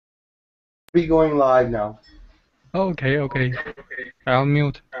be going live now. Okay, okay. I'll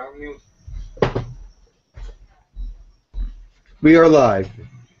mute. We are live.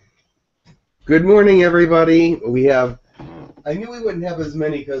 Good morning, everybody. I knew we wouldn't have as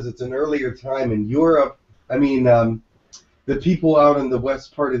many because it's an earlier time in Europe. The people out in the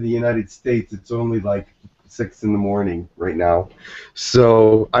west part of the United States, it's only like 6 in the morning right now.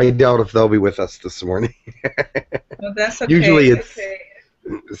 So I doubt if they'll be with us this morning. Well, that's okay. Usually it's...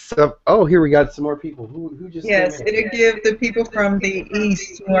 oh, here we got some more people. Who just Yes, came in? it'll give the people from the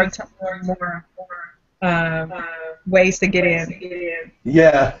east more ways to get in.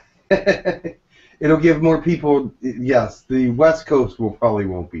 Yeah. It'll give more people. Yes, the West Coast probably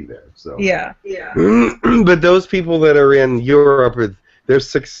won't be there. So yeah. But those people that are in Europe, they're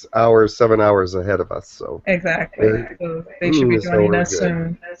 6 hours, 7 hours ahead of us. So exactly. So they should be joining us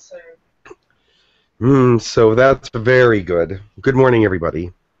soon. So that's very good. Good morning,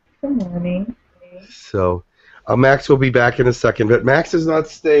 everybody. Good morning. So Max will be back in a second, but Max is not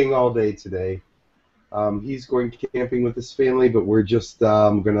staying all day today. He's going camping with his family, but we're just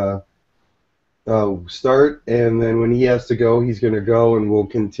gonna start, and then when he has to go, he's gonna go, and we'll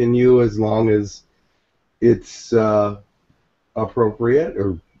continue as long as it's appropriate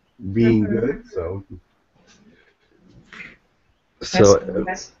or being good. So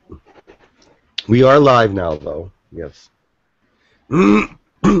we are live now, though. Yes.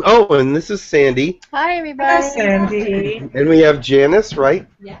 Oh, and this is Sandy. Hi, everybody. Hi, Sandy. And we have Janice, right?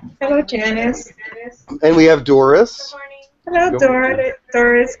 Yeah. Hello, Janice. And we have Doris. Hello,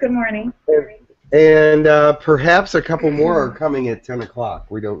 Doris. Good morning. And perhaps a couple more are coming at 10 o'clock.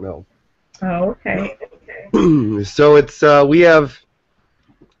 We don't know. Oh, okay. So it's we have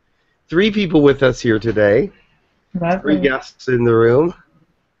 3 people with us here today. Lovely. 3 guests in the room.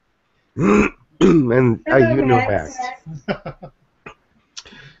 And Hello, you know Max. Max.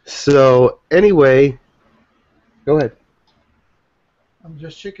 So anyway, go ahead. I'm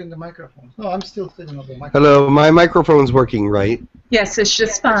just checking the microphone. No, I'm still sitting on the microphone. Hello, my microphone's working, right? Yes, it's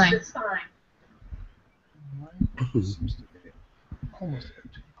just fine. Almost.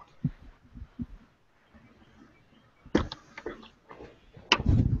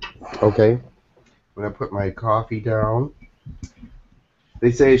 Okay. I'm going to put my coffee down.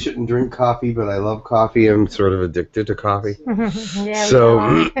 They say I shouldn't drink coffee, but I love coffee. I'm sort of addicted to coffee. Yeah,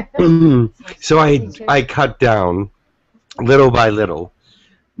 So I cut down little by little.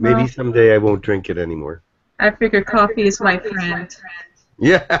 Maybe someday I won't drink it anymore. I figure coffee is my friend.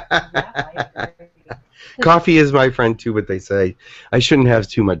 Yeah. Coffee is my friend too, but they say I shouldn't have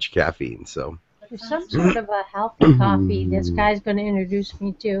too much caffeine. So there's some sort of a healthy coffee this guy's going to introduce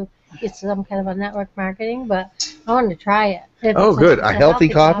me to. It's some kind of a network marketing, but I want to try it. Oh, good. A healthy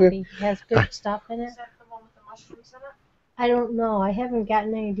coffee? It has good stuff in it. Is that the one with the mushrooms in it? I don't know. I haven't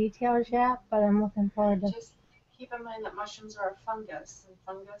gotten any details yet, but I'm looking forward to. Just keep in mind that mushrooms are a fungus, and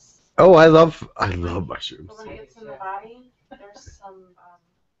fungus. Oh, I love mushrooms. But when it gets in the body, there's some.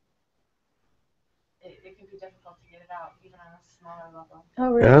 It can be difficult to get it out, even on a smaller level.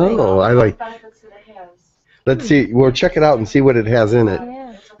 Oh, really? Oh, I like. Benefits that it has. Let's see. We'll check it out and see what it has in it. Yeah.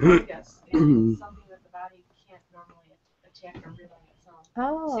 It's a fungus. And it's something that the body can't normally attack or rid on its own.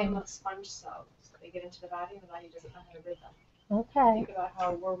 Oh. Same with sponge cells. They get into the body, and the body doesn't know how to rid them. Okay. Think about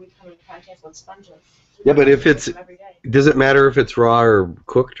how where we come in contact with sponges. Yeah, but if it's, Every day. does it matter if it's raw or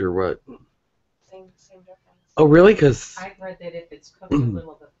cooked or what? Same difference. Oh, really? Because I've read that if it's cooked a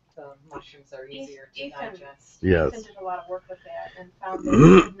little, the mushrooms are easier to digest. yes. Ethan did a lot of work with that and found that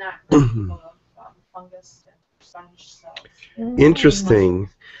it did not rid people of fungus and sponge cells. Interesting.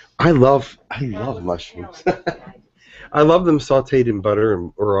 I love mushrooms. I love them sautéed in butter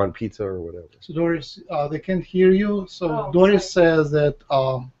or on pizza or whatever. So Doris, they can't hear you. So Doris says that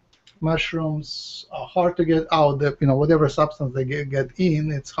mushrooms are hard to get out. That whatever substance they get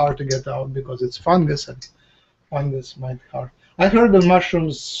in, it's hard to get out because it's fungus, and fungus might be hard. I heard that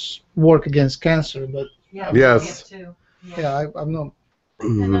mushrooms work against cancer, but Yeah, yes. Too. yeah, I'm not.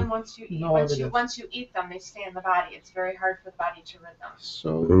 And then once you eat, No once evidence. you eat them, they stay in the body. It's very hard for the body to rid them.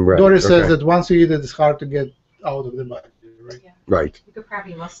 So Right, Doris says okay. that once you eat it, it's hard to get out of the body, right? Yeah. Right. You could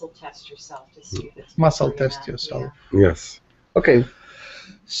probably muscle test yourself to see if it's Muscle good or test not. yourself. Yes. Okay.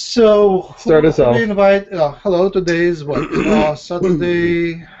 So Start us off. We invite. Hello. Today is what?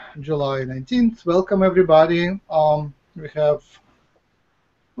 Saturday, July 19th. Welcome everybody. We have.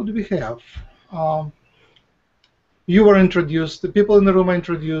 What do we have? You were introduced. The people in the room are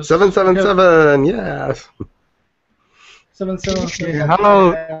introduced. 777. Yes. 777.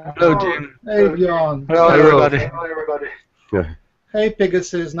 Hello. Hello, Jim. Hey, Bjorn. Hello, everybody. Yeah. Hey,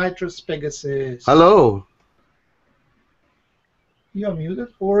 Pegasus. Nitrous Pegasus. Hello. You're muted,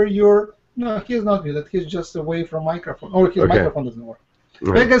 or you're No, he's not muted. He's just away from microphone. Or his Okay. microphone doesn't work.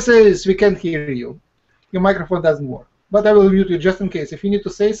 Right. Like I says, we can't hear you. Your microphone doesn't work. But I will mute you just in case. If you need to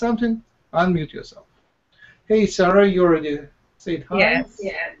say something, unmute yourself. Hey, Sarah, you already said hi? Yes.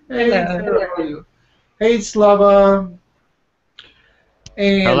 Hey, Hello. Sarah, how are you? Hey, Slava.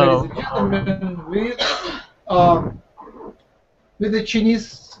 And Hello. ladies and gentlemen, with the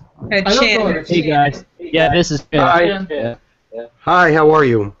Chinese. I don't know. Chin. Hey guys. Yeah, this is good. Hi. Yeah. Hi, how are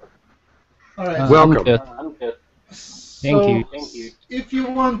you? All right. Welcome. I'm good. So, Thank you. if you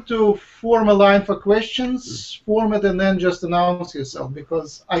want to form a line for questions, form it and then just announce yourself,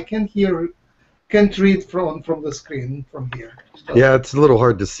 because I can't read from the screen from here. So, Yeah, it's a little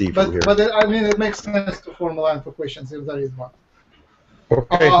hard to see from here. but I mean, it makes sense to form a line for questions if there is one.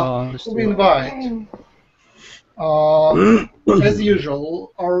 Okay. Who we invite? As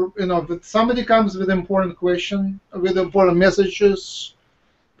usual, or if somebody comes with important question, with important messages,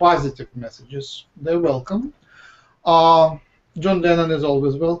 positive messages, they're welcome. John Lennon is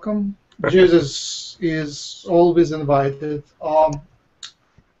always welcome. Jesus is always invited. Our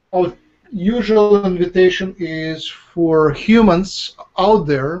usual invitation is for humans out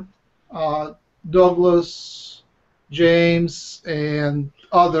there, Douglas, James, and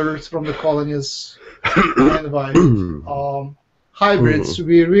others from the colonies are invited. Hybrids,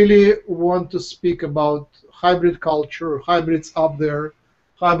 we really want to speak about hybrid culture, hybrids up there,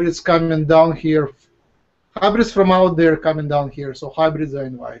 hybrids coming down here, hybrids from out there coming down here, so hybrids are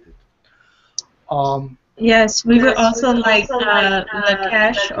invited. Yes, we would also like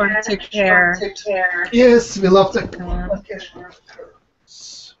Lakesh or Tekkrr. Yes, we love that.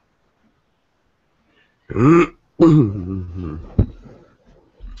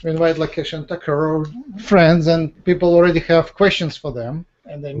 We invite Lakesh and Tekkrr, friends, and people already have questions for them,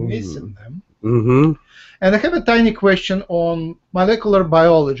 and they're missing them. And I have a tiny question on molecular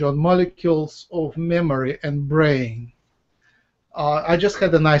biology, on molecules of memory and brain. I just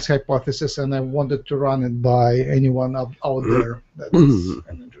had a nice hypothesis, and I wanted to run it by anyone out there. That is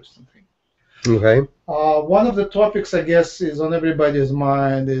an interesting thing. Okay. One of the topics, I guess, is on everybody's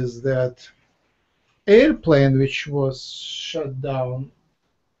mind is that airplane which was shut down.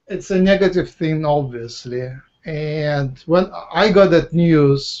 It's a negative thing, obviously. And when I got that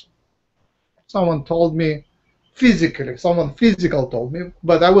news, someone told me physically, someone physical told me,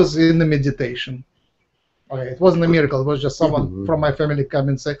 but I was in the meditation. Okay, it wasn't a miracle. It was just someone from my family come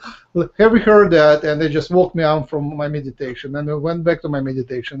and say, "Look, have you heard that?" And they just woke me up from my meditation. And I went back to my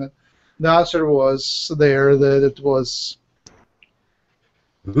meditation. And the answer was there that it was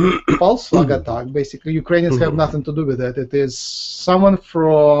false flag attack. Basically, Ukrainians have nothing to do with that. It is someone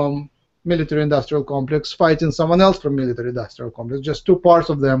from military-industrial complex fighting someone else from military-industrial complex. Just two parts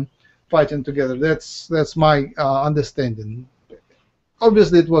of them fighting together. That's my understanding.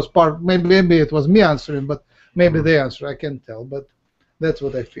 Obviously, it was maybe it was me answering, but maybe they answer. I can't tell, but that's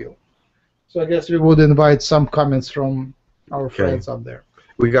what I feel. So I guess we would invite some comments from our friends up there.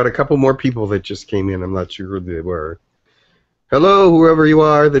 We got a couple more people that just came in. I'm not sure who they were. Hello, whoever you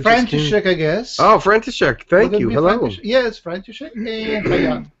are. That František, I guess. Oh, František. Thank you. Hello. Yes, František and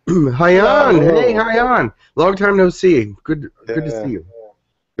Hayan. Hayan. Hey, Hayan. Long time no see. Good to see you.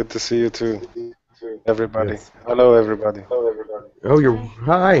 Good to see you too, everybody. Yes. Hello, everybody. Oh,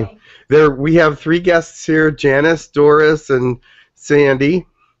 hi. We have three guests here: Janice, Doris, and Sandy,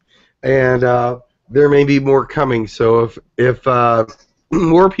 and there may be more coming. So if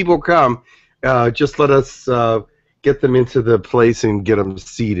more people come, just let us get them into the place and get them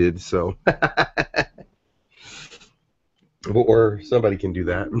seated. So, or somebody can do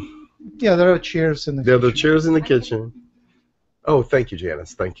that. Yeah, there are chairs in the kitchen. There are chairs in the kitchen. Oh, thank you,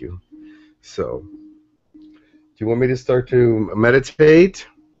 Janice. Thank you. So, do you want me to start to meditate?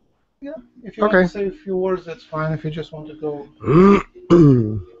 Yeah. If you want to say a few words, that's fine. If you just want to go.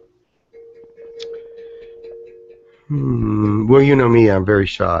 Well, you know me. I'm very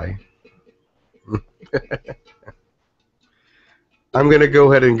shy. I'm going to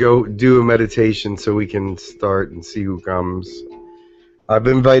go ahead and go do a meditation so we can start and see who comes. I've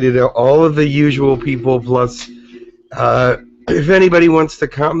invited all of the usual people, plus if anybody wants to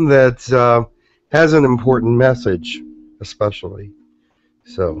come that has an important message, especially.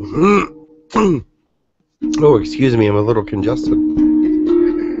 So, oh, excuse me, I'm a little congested.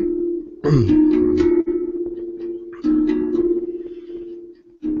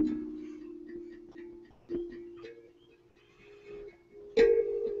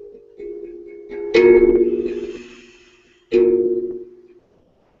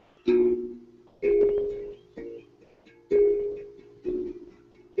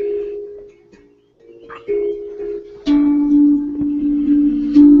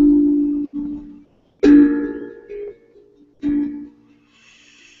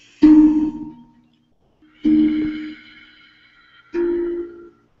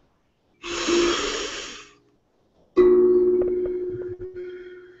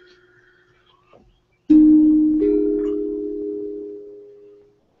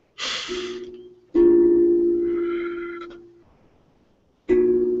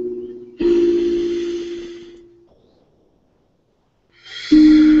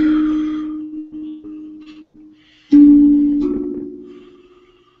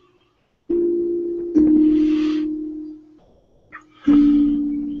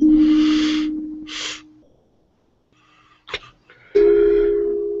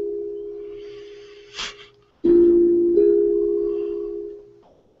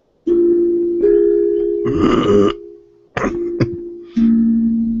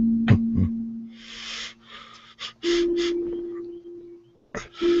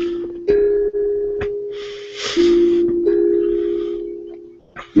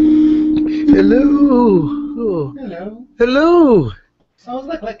 Hello. Sounds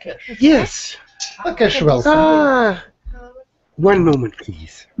like Lakesh. Yes. Lakesh, welcome. One moment,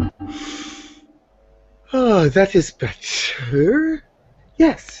 please. Oh, that is better.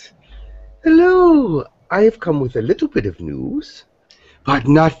 Yes. Hello. I have come with a little bit of news, but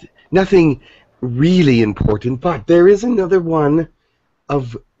nothing really important. But there is another one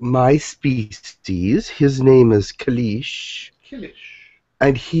of my species. His name is Kalish.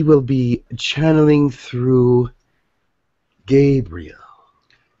 And he will be channeling through Gabriel.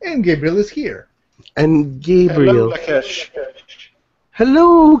 And Gabriel is here. And Gabriel. Hello, Lakesh.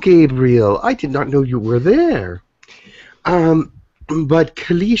 Hello, Gabriel. I did not know you were there. But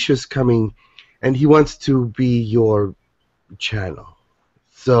Kalish is coming, and he wants to be your channel.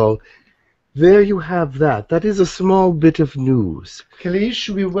 So there you have that. That is a small bit of news. Kalish,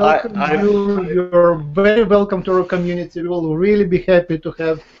 we welcome you. You're very welcome to our community. We will really be happy to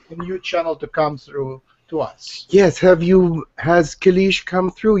have a new channel to come through to us. Yes, has Kalish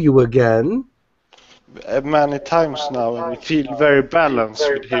come through you again? Many times now, and we feel very balanced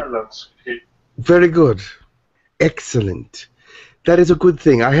with him. Very good. Excellent. That is a good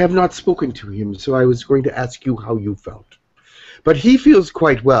thing. I have not spoken to him, so I was going to ask you how you felt. But he feels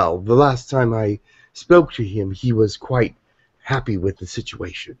quite well. The last time I spoke to him, he was quite happy with the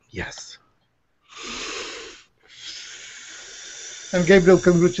situation. Yes. And Gabriel,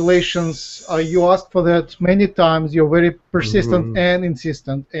 congratulations. You asked for that many times. You're very persistent and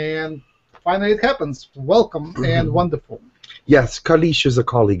insistent. And finally it happens. Welcome and wonderful. Yes, Kalish is a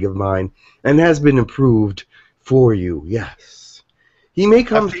colleague of mine and has been approved for you. Yes. He may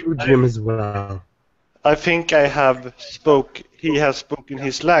come through Jim as well. I think he has spoken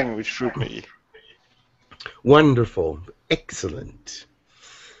his language through me. Wonderful. Excellent.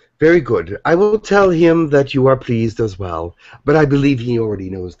 Very good. I will tell him that you are pleased as well, but I believe he already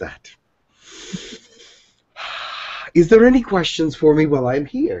knows that. Is there any questions for me while I'm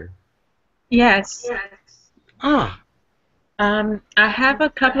here? Yes. Ah. I have a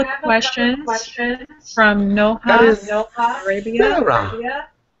couple of questions from Noha, That is Arabia. Sarah.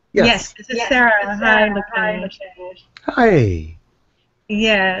 Yes, this is Sarah. Hi, Lakesh. Hi.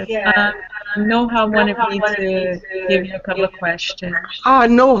 Yes. Noha wanted me to give you a couple of questions. Ah,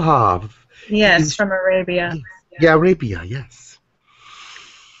 Noha. Yes, from Arabia. Yeah, Arabia, yes.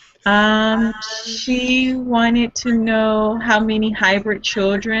 She wanted to know how many hybrid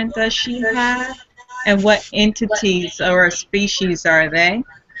children does she have, and what entities or species are they?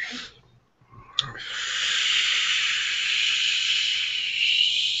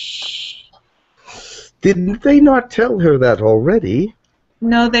 Didn't they not tell her that already?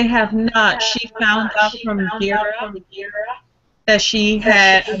 No, they have not. She found out from Girk that she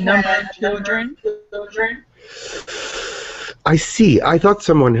had a number of children. I see. I thought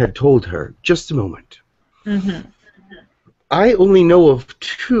someone had told her. Just a moment. I only know of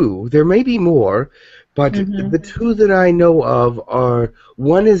 2. There may be more, but the 2 that I know of are,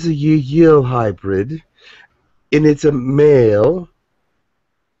 one is a Yahyel hybrid, and it's a male.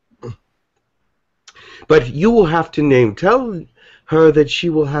 But you will have to tell her that she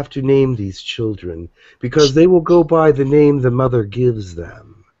will have to name these children, because they will go by the name the mother gives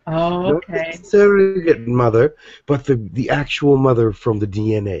them. Oh, okay. Not the surrogate mother, but the actual mother from the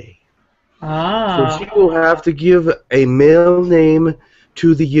DNA. So she will have to give a male name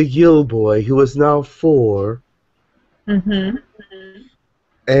to the Yahyel boy, who is now 4. And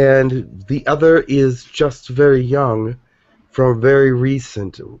the other is just very young, from very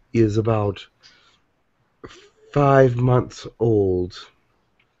recent, is about 5 months old.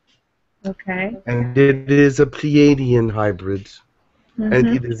 Okay. And it is a Pleiadian hybrid, and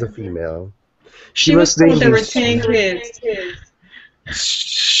it is a female. She was told there were 10 kids.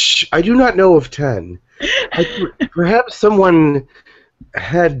 Shh, I do not know of 10. Perhaps someone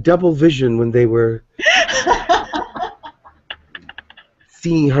had double vision when they were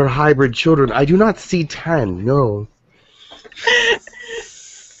seeing her hybrid children. I do not see 10, no.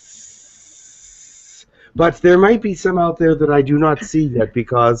 But there might be some out there that I do not see yet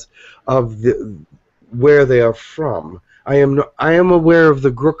because of where they are from. I am aware of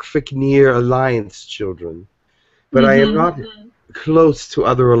the Girk Fitneer Alliance children, but I am not close to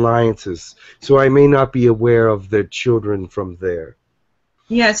other alliances, so I may not be aware of the children from there.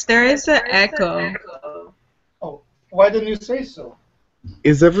 Yes, there is an echo. Oh, why didn't you say so?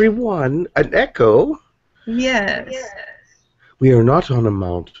 Is everyone an echo? Yes. We are not on a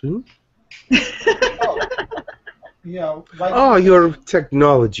mountain. Yeah. Oh, your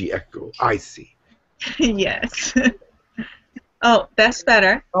technology echo. I see. Yes. Oh, that's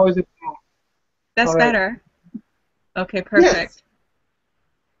better. How is it? That's better. Okay, perfect.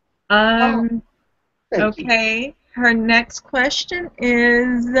 Yes. Okay. Her next question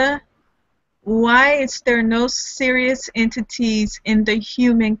is, why is there no serious entities in the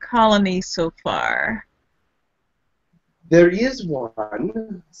human colony so far? There is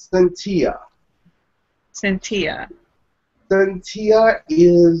one, Sentia. Sentia. Sentia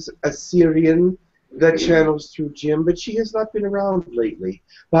is a Sirian that channels through Jim, but she has not been around lately.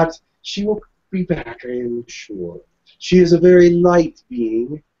 But she will be back, I am sure. She is a very light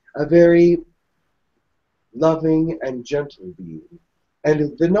being, a very loving and gentle being.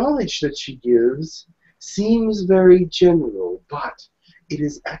 And the knowledge that she gives seems very general, but it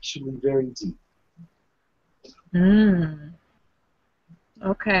is actually very deep.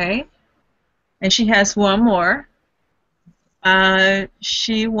 Okay. And she has one more.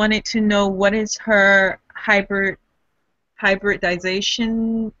 She wanted to know what is her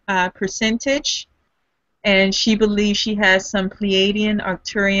hybridization percentage, and she believes she has some Pleiadian,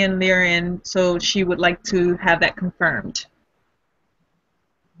 Arcturian, Lyran, so she would like to have that confirmed.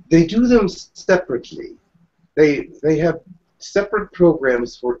 They do them separately. They have separate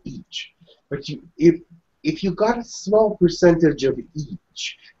programs for each. But if you got a small percentage of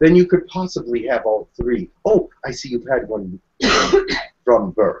each, then you could possibly have all three. Oh, I see you've had one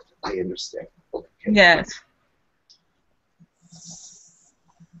from birth. I understand. Okay. Yes.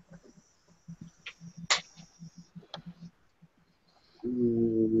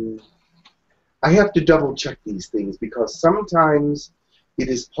 I have to double check these things because sometimes it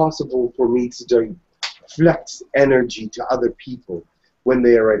is possible for me to deflect energy to other people when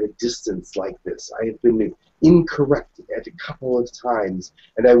they are at a distance like this. I have been incorrect at a couple of times,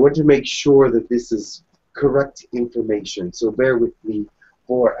 and I want to make sure that this is correct information. So bear with me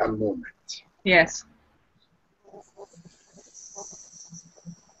for a moment. Yes.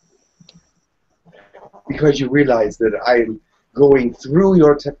 Because you realize that I am going through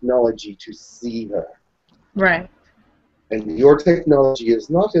your technology to see her. Right. And your technology is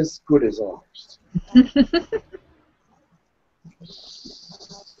not as good as ours.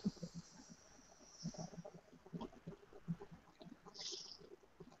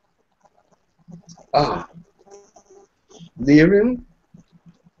 Lyran.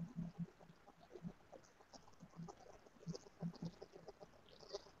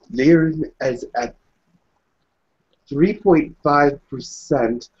 Lyran is at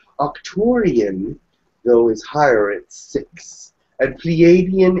 3.5%. Arcturian, though, is higher at 6%. And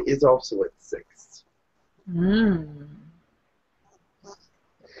Pleiadian is also at 6%.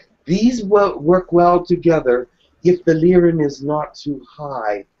 These work well together if the Lyran is not too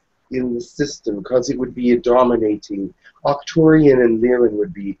high in the system, because it would be a dominating. Arcturian and Lyran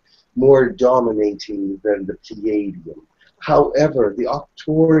would be more dominating than the Pleiadian. However, the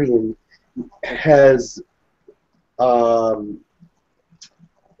Arcturian has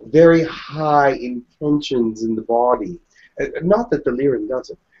very high intentions in the body. Not that the Lyran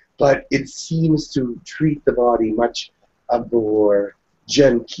doesn't, but it seems to treat the body much more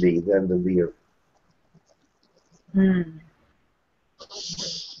gently than the Lyran.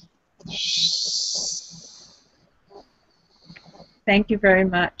 Thank you very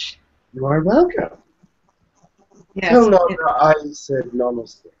much. You are welcome. Yes. Tell Nana I said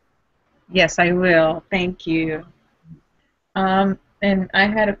namaste. Yes, I will. Thank you. And I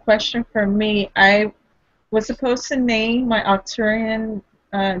had a question for me. I was supposed to name my Arcturian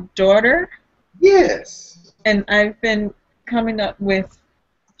daughter. Yes. And I've been coming up with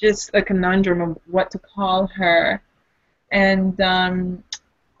just a conundrum of what to call her. And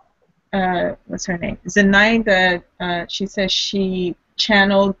what's her name? Zenaida, she says she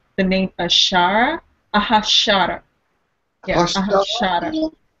channeled the name Ashara. Ahashara. Yeah,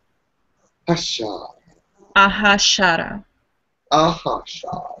 Ahashara. Ahashara.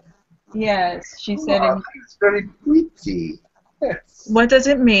 Ahashara. Yes, she said it. It's very pretty. Yes. What does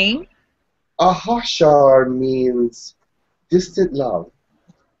it mean? Ahashar means distant love.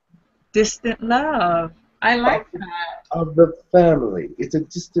 Distant love. I like that. Of the family. It's a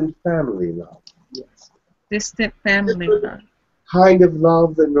distant family love. Yes. Distant family love. Kind of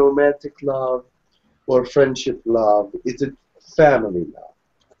love than romantic love or friendship love. It's a family love.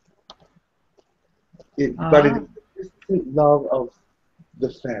 But it's a distant love of the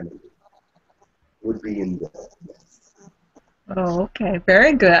family would be in there. Yes. Oh, okay.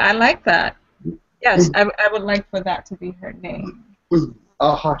 Very good. I like that. Yes, I would like for that to be her name.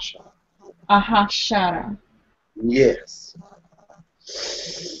 Ahashara. Ahashara. Yes.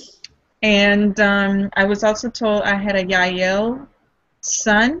 And I was also told I had a Yahyel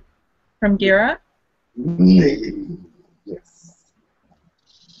son from Girk. Yes.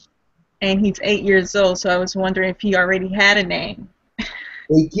 And he's 8 years old, so I was wondering if he already had a name.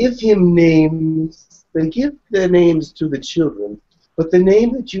 They give him names they give their names to the children, but the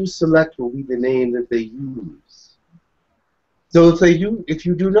name that you select will be the name that they use. So if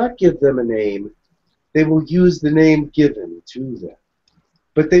you do not give them a name, they will use the name given to them.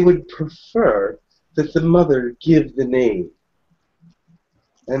 But they would prefer that the mother give the name.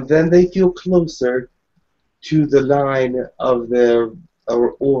 And then they feel closer to the line of their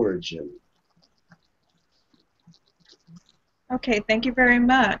origin. Okay, thank you very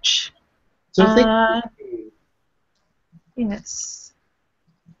much. So yes.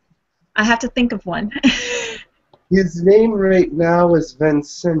 I have to think of one. his name right now is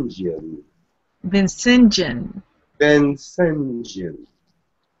Vincengian. Vincengian. Vincengian.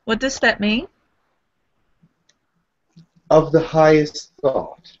 What does that mean? Of the highest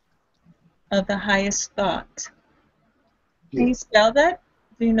thought. Of the highest thought. Yes. Can you spell that?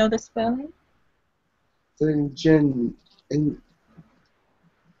 Do you know the spelling? Vincengian.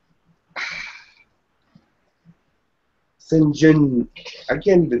 Sinjin, I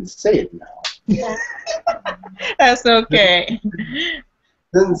can't even say it now. That's okay.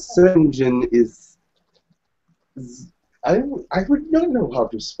 Then Sinjin is, I would not know how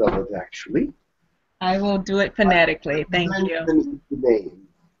to spell it actually. I will do it phonetically. Thank you. The name.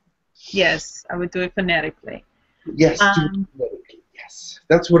 Yes, I would do it phonetically. Yes, do it phonetically. Yes,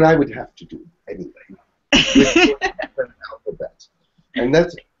 that's what I would have to do anyway. With the alphabet, and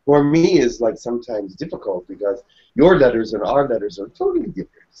that's for me is like sometimes difficult because your letters and our letters are totally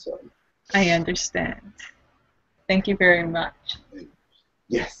different. So I understand. Thank you very much.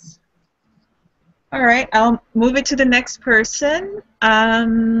 Yes. All right, I'll move it to the next person.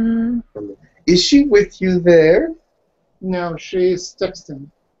 Is she with you there? No, she's texting.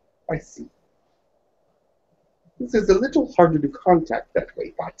 I see. This is a little harder to contact that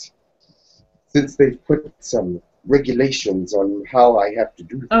way, but since they've put some regulations on how I have to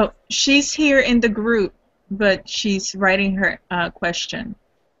do this. Oh, she's here in the group, but she's writing her question.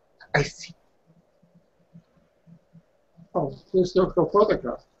 I see. Oh, please look for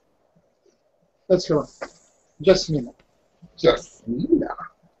photograph. Let's go. Jasmina. Jasmina.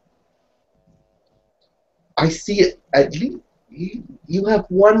 I see it. At least you have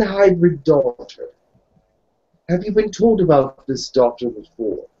one hybrid daughter. Have you been told about this daughter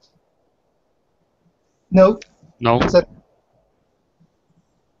before? No. No.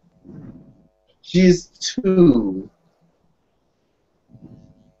 She's 2.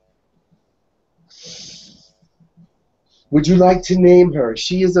 Would you like to name her?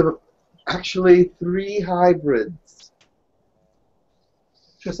 She is actually 3 hybrids.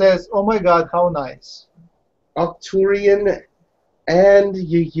 She says, "Oh my God, how nice." Arcturian and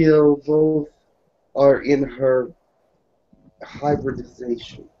Yahyel both are in her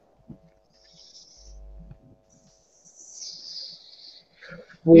hybridization.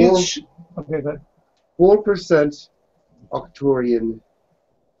 Okay, good. 4% Arcturian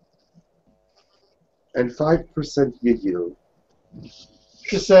and 5% Yahyel.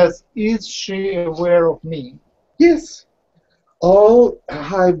 She says, "Is she aware of me?" Yes. All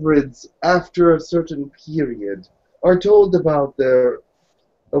hybrids, after a certain period, are told about their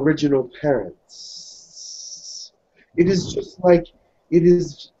original parents. It is just like it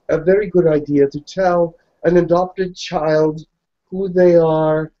is a very good idea to tell an adopted child who they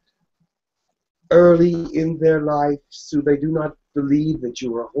are early in their life so they do not believe that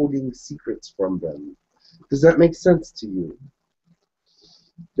you are holding secrets from them. Does that make sense to you?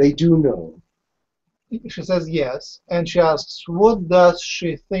 They do know. She says yes, and she asks, "What does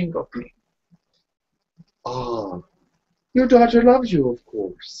she think of me?" Ah, your daughter loves you, of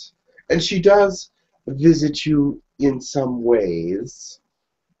course. And she does visit you in some ways.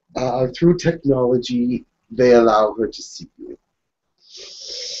 Through technology, they allow her to see you.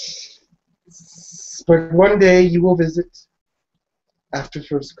 But one day you will visit after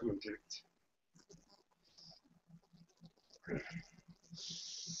first contact.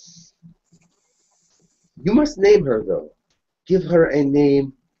 You must name her, though. Give her a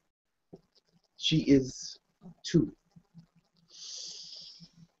name. She is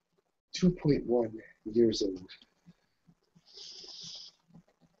 2.1 years old.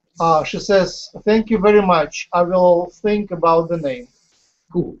 She says, "Thank you very much. I will think about the name."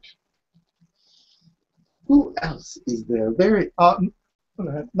 Good. Who else is there? Very.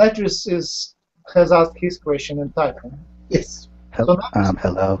 Nitris has asked his question in Titan. Yes. Hello.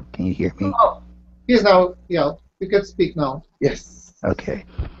 Hello. Can you hear me? Oh, he's now. Yeah, you can speak now. Yes. Okay.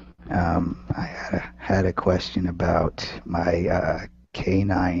 I had a question about my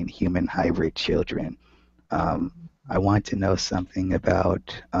canine human hybrid children. I want to know something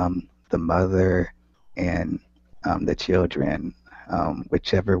about the mother and the children,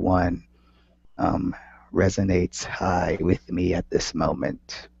 whichever one resonates high with me at this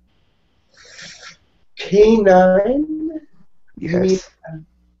moment. Canine? You mean, Yes.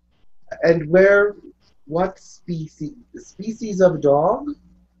 and where, what species? Species of dog?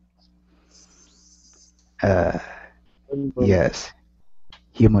 Yes.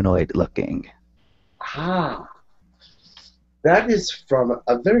 Humanoid looking. Ah, that is from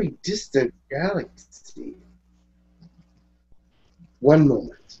a very distant galaxy. One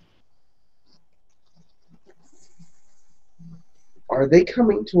moment. Are they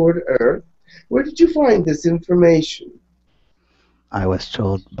coming toward Earth? Where did you find this information? I was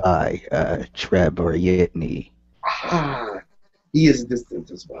told by Treb or Yitney. Ah, he is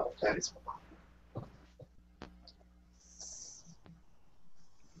distant as well. That is why.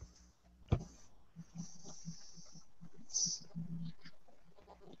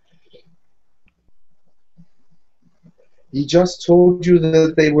 He just told you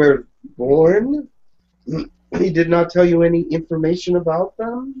that they were born? He did not tell you any information about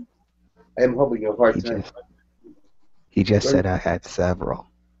them? I am having a hard time. He just said I had several.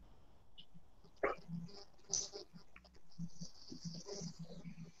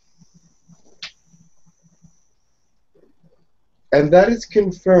 And that is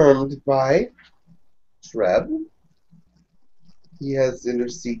confirmed by Treb. He has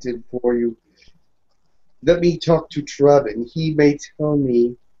interceded for you. Let me talk to Treb, and he may tell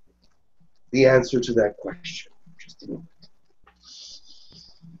me the answer to that question. Just a moment.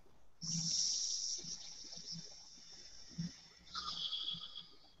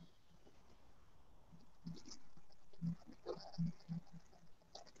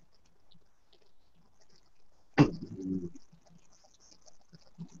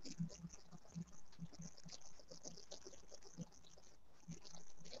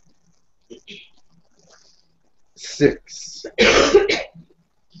 Six.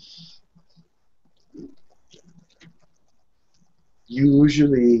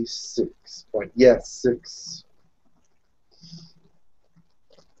 Usually 6. But yes, 6.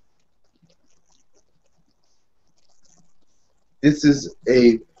 This is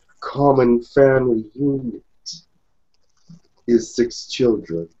a common family unit. Is 6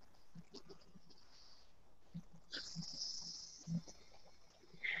 children.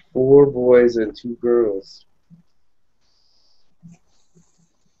 Four boys and 2 girls.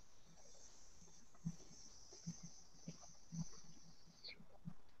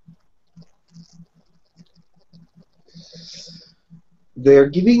 They're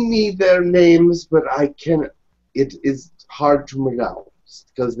giving me their names, but I can. It is hard to pronounce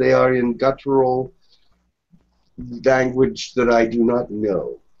because they are in guttural language that I do not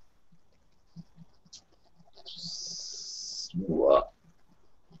know.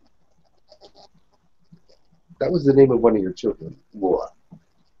 That was the name of one of your children. What?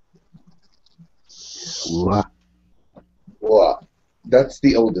 That's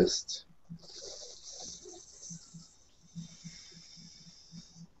the oldest.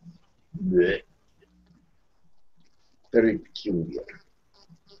 Blech. Very peculiar.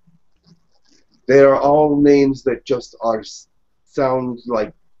 They are all names that just are sound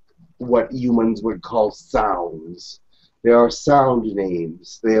like what humans would call sounds. They are sound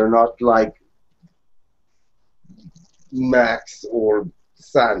names. They are not like Max or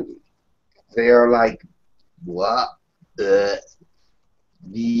Sandy. They are like what?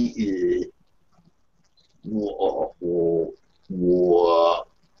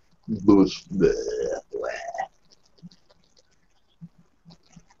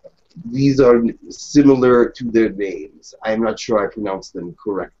 These are similar to their names. I'm not sure I pronounced them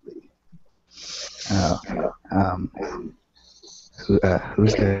correctly.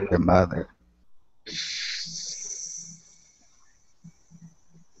 Who's their mother?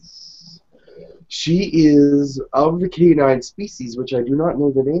 She is of the canine species, which I do not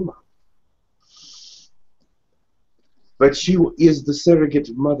know the name of. But she is the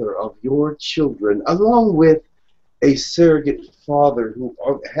surrogate mother of your children, along with a surrogate father who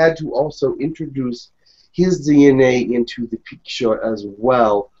had to also introduce his DNA into the picture as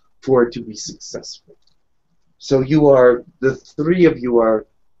well for it to be successful. So you are, the three of you are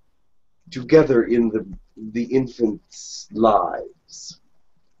together in the infants' lives.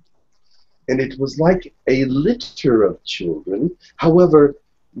 And it was like a litter of children. However,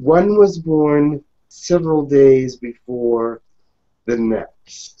 one was born several days before the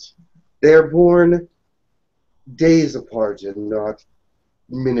next. They're born days apart and not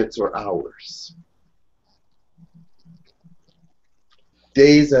minutes or hours.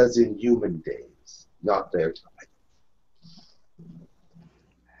 Days as in human days, not their time.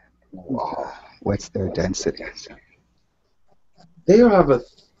 Wow. What's their density? They have a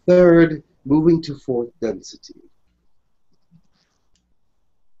third moving to fourth density.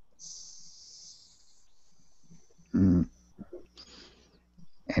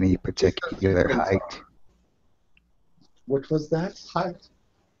 Any particular height? What was that? Height.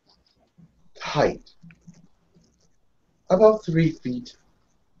 Height. About 3 feet.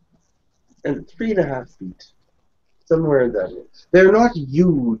 And 3.5 feet. Somewhere in that area. They're not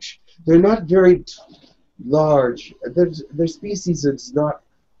huge. They're not very large. Their species is not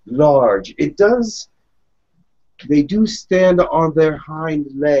large. They do stand on their hind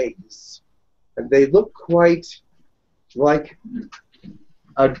legs. And they look quite like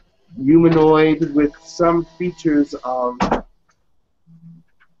a humanoid with some features of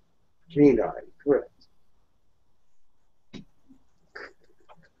canine, correct?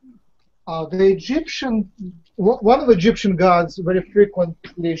 The Egyptian, one of the Egyptian gods very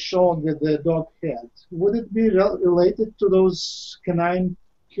frequently shown with the dog head. Would it be related to those canine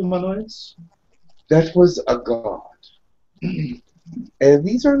humanoids? That was a god. And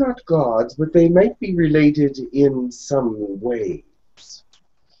these are not gods, but they might be related in some ways.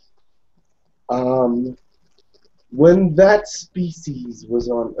 When that species was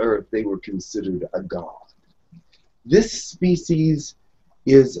on Earth, they were considered a god. This species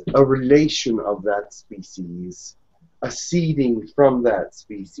is a relation of that species, a seeding from that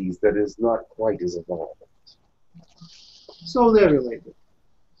species that is not quite as evolved. So they're related.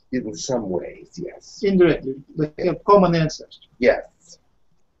 In some ways, yes. Indirectly, like a common ancestor. Yes.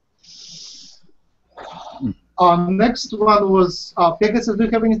 Next one was Pegasus. Do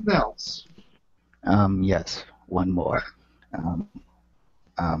you have anything else? Yes, one more.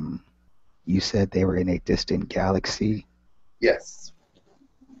 You said they were in a distant galaxy. Yes.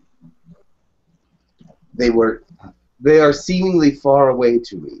 They are seemingly far away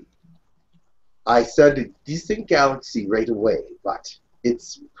to me. I said a distant galaxy right away, but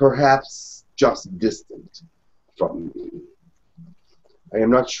it's perhaps just distant from me. I am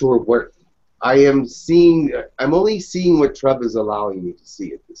not sure where I am seeing. I'm only seeing what Trub is allowing me to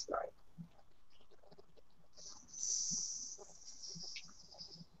see at this time.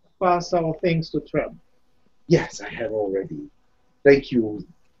 Pass our things to Treb. Yes, I have already. Thank you,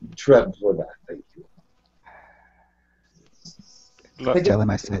 Treb, for that. Thank you. Tell him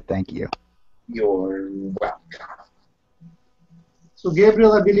I said thank you. You're welcome. So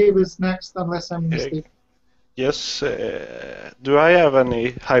Gabriel, I believe, is next, unless I'm mistaken. Yes. Do I have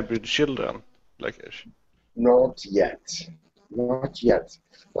any hybrid children, Lakesh? Not yet. Not yet.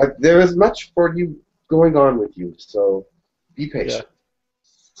 But there is much for you going on with you, so be patient.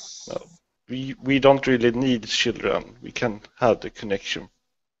 Yeah. No, we don't really need children. We can have the connection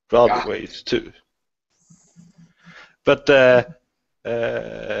for other ways too. But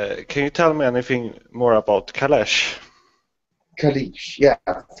can you tell me anything more about Kalash? Kalish, yeah.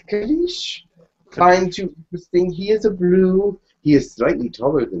 Kalish, kind to interesting. He is a blue. He is slightly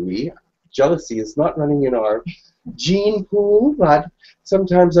taller than me. Jealousy is not running in our gene pool, but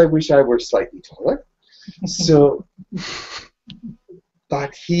sometimes I wish I were slightly taller. So,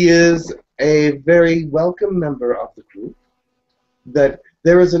 but he is a very welcome member of the group. That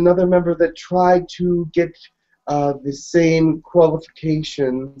there is another member that tried to get the same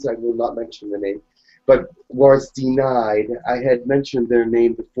qualifications. I will not mention the name, but was denied. I had mentioned their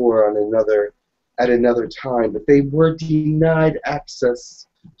name before on at another time, but they were denied access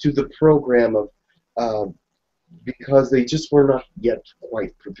to the program of because they just were not yet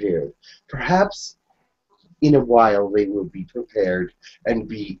quite prepared. Perhaps in a while they will be prepared and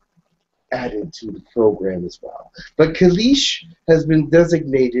be added to the program as well. But Kalish has been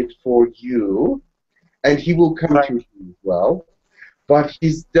designated for you, and he will come to you as well. But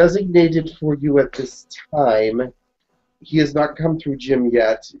he's designated for you at this time. He has not come through Jim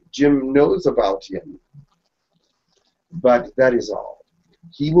yet. Jim knows about him. But that is all.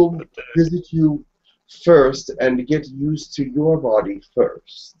 He will visit you first and get used to your body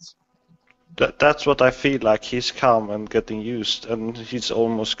first. That's what I feel like. He's calm and getting used, and he's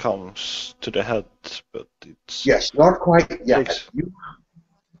almost comes to the head, but it's... Yes, not quite yet.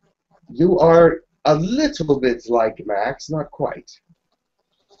 You are a little bit like Max, not quite.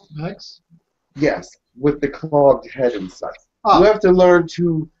 Max? Yes, with the clogged head and such. You have to learn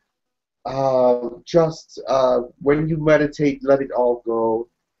to just, when you meditate, let it all go,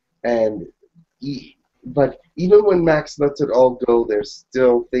 and but even when Max lets it all go, there's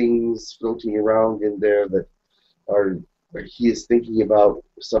still things floating around in there that he is thinking about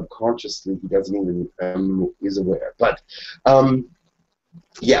subconsciously. He doesn't even is aware. But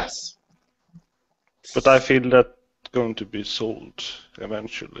yes. But I feel that's going to be sold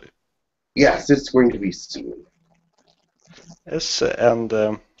eventually. Yes, it's going to be soon. Yes, and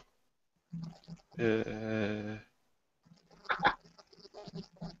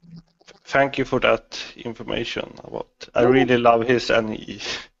Thank you for that information. I really love his energy.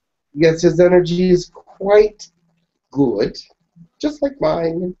 Yes, his energy is quite good, just like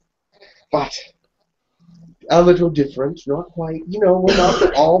mine, but a little different, not quite. You know, we're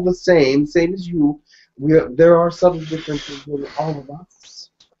not all the same as you. There are subtle differences in all of us,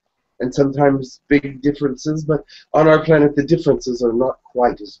 and sometimes big differences, but on our planet the differences are not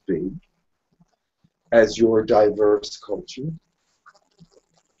quite as big as your diverse culture.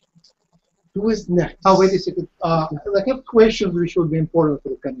 Who is next? Oh, wait a second. I have questions which would be important for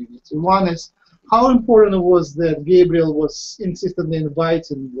the community. One is, how important was that Gabriel was insistently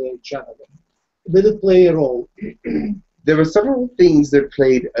inviting the channeling? Did it play a role? There were several things that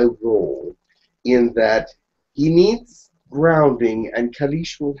played a role in that. He needs grounding, and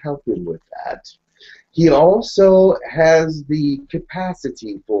Kalish will help him with that. He also has the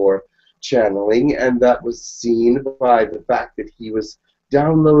capacity for channeling, and that was seen by the fact that he was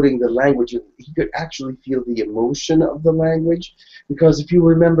downloading the language, and he could actually feel the emotion of the language, because if you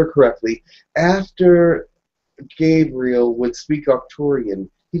remember correctly, after Gabriel would speak Arcturian,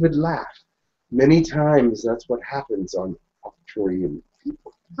 he would laugh. Many times that's what happens on Arcturian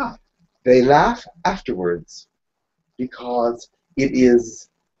people. Huh. They laugh afterwards because it is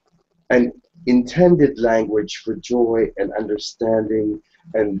an intended language for joy and understanding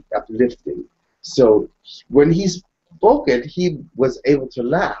and uplifting. So when he spoke it, he was able to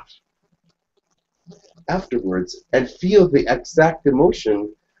laugh afterwards and feel the exact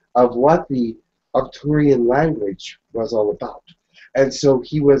emotion of what the Arcturian language was all about. And so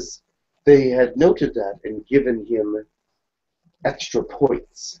they had noted that and given him extra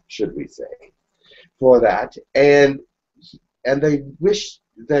points, should we say, for that. And they wished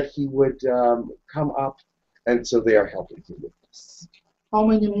that he would come up, and so they are helping him with this. How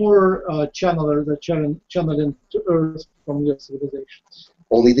many more channelers are channeling to Earth from your civilizations?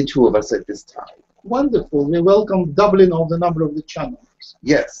 Only the two of us at this time. Wonderful. We welcome doubling of the number of the channelers.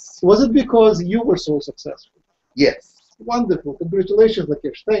 Yes. Was it because you were so successful? Yes. Wonderful. Congratulations,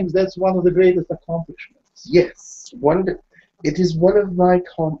 Lakesh. Thanks. That's one of the greatest accomplishments. Yes. It is one of my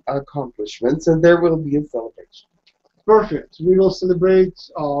accomplishments, and there will be a celebration. Perfect. We will celebrate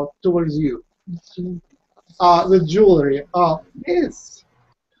towards you. With jewelry. Yes.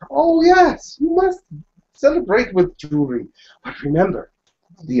 Oh, yes. You must celebrate with jewelry. But remember,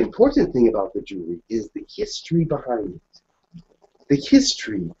 the important thing about the jewelry is the history behind it. The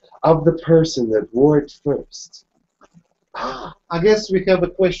history of the person that wore it first. I guess we have a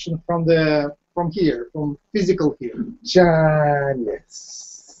question from here, from physical here.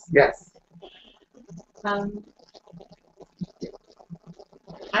 Janice. Yes.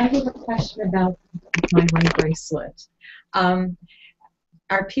 I have a question about my one bracelet.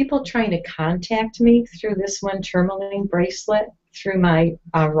 Are people trying to contact me through this one tourmaline bracelet through my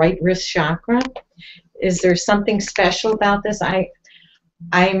right wrist chakra? Is there something special about this?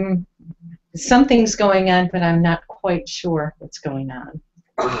 Something's going on, but I'm not quite sure what's going on.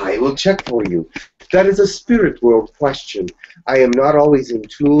 I will check for you. That is a spirit world question. I am not always in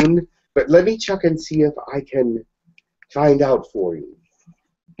tune, but let me check and see if I can find out for you.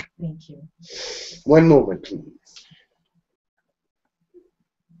 Thank you. One moment, please.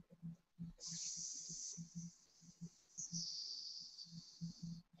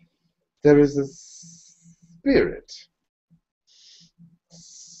 There is a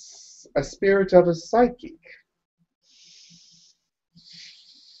spirit of a psychic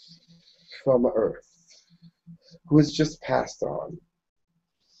from Earth who has just passed on.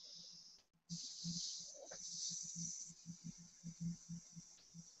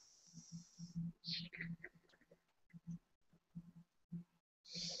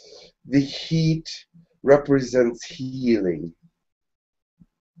 The heat represents healing.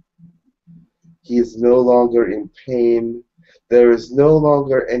 He is no longer in pain. There is no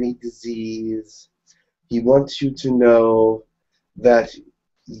longer any disease. He wants you to know that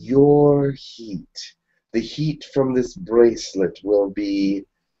your heat, the heat from this bracelet, will be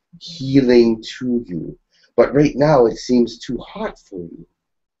healing to you. But right now it seems too hot for you.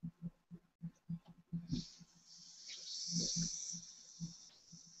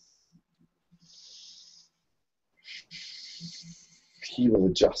 He will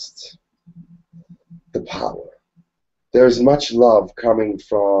adjust the power. There's much love coming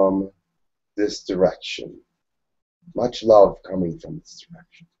from this direction. Much love coming from this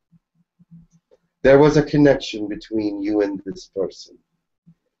direction. There was a connection between you and this person.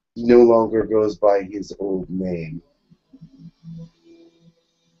 He no longer goes by his old name.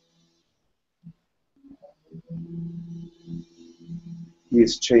 He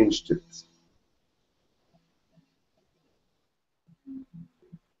has changed it.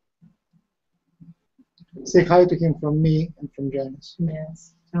 Say hi to him from me and from Janice.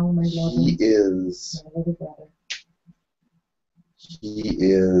 Yes. Tell him I love him. He is. My little brother. He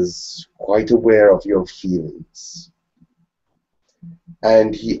is quite aware of your feelings.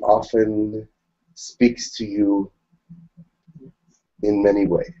 And he often speaks to you in many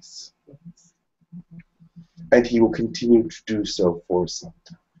ways. And he will continue to do so for some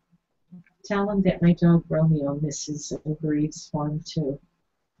time. Tell him that my dog Romeo misses and grieves for him too.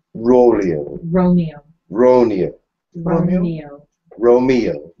 Romeo. Romeo. Romeo. Romeo.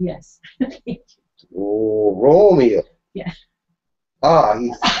 Romeo. Yes. Oh, Romeo. Yeah. Ah,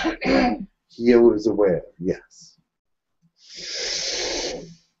 he was aware, yes.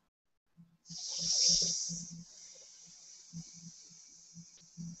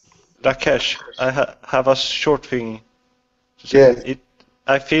 Lakesh, I have a short thing to say. Yes.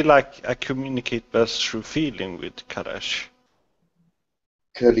 I feel like I communicate best through feeling with Kalash.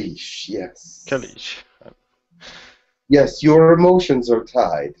 Kalish, yes. Kalish. Yes, your emotions are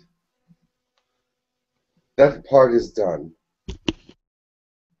tied. That part is done.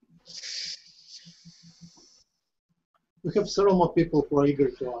 We have several more people who are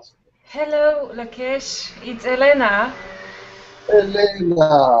eager to ask. Hello, Lakesh. It's Elena.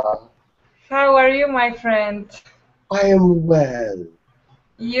 Elena, How are you, my friend? I am well.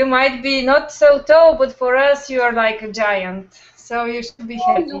 You might be not so tall, but for us you are like a giant. So you should be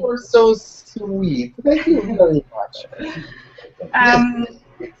happy. You are so sweet. Thank you very much.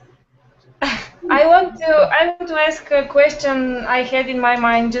 I want to ask a question I had in my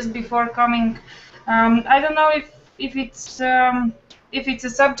mind just before coming. I don't know if it's a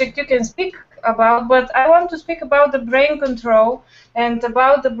subject you can speak about, but I want to speak about the brain control and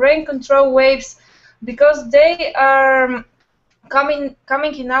about the brain control waves, because they are coming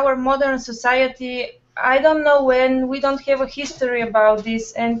in our modern society. I don't know when. We don't have a history about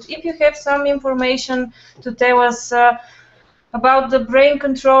this, and if you have some information to tell us about the brain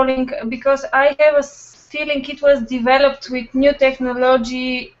controlling, because I have a feeling it was developed with new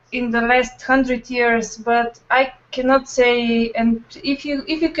technology in the last 100 years, but I cannot say. And if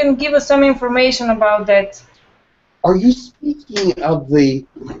you can give us some information about that. Are you speaking of the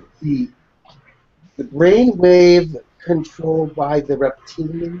brainwave controlled by the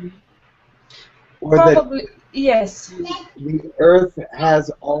reptilian? Or Probably, yes. The Earth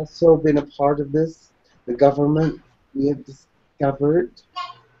has also been a part of this? The government, we have discovered?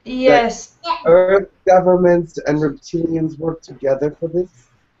 Yes. Earth governments and reptilians work together for this?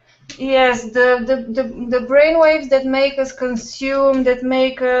 Yes, the brainwaves that make us consume, that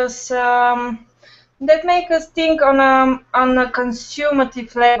make us think on a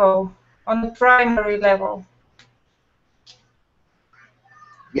consumative level, on a primary level.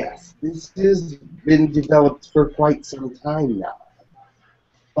 Yes, this has been developed for quite some time now.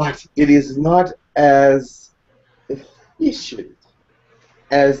 But it is not as efficient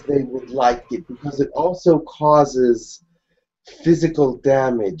as they would like it, because it also causes physical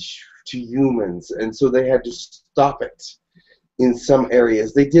damage to humans, and so they had to stop it in some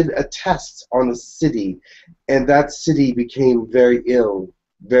areas. They did a test on a city, and that city became very ill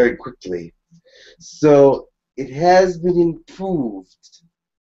very quickly. So it has been improved.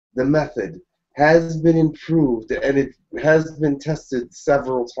 The method has been improved, and it has been tested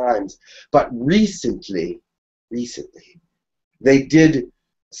several times. But recently, they did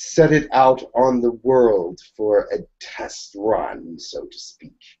set it out on the world for a test run, so to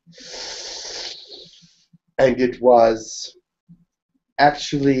speak. And it was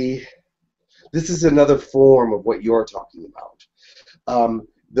actually, this is another form of what you're talking about.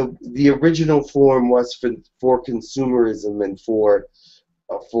 The original form was for consumerism and for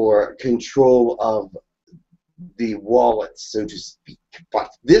control of the wallet, so to speak.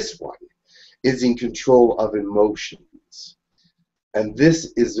 But this one is in control of emotions. And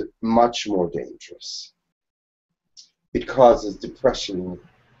this is much more dangerous. It causes depression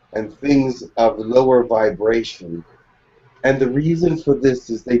and things of lower vibration. And the reason for this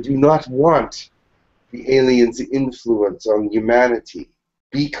is they do not want the aliens' influence on humanity,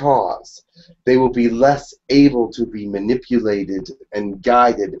 because they will be less able to be manipulated and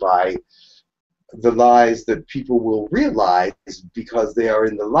guided by the lies that people will realize, because they are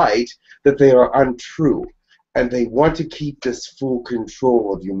in the light, that they are untrue. And they want to keep this full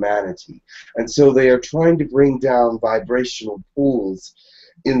control of humanity. And so they are trying to bring down vibrational pools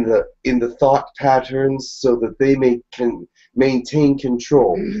in the thought patterns so that they can maintain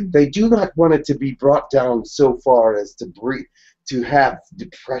control. They do not want it to be brought down so far as to have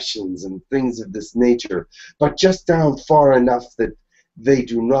depressions and things of this nature, but just down far enough that they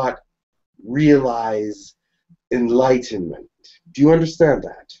do not realize enlightenment. Do you understand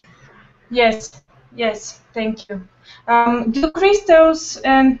that? Yes, yes, thank you. Do crystals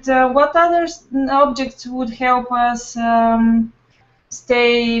and what other objects would help us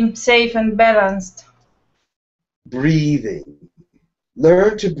stay safe and balanced? Breathing.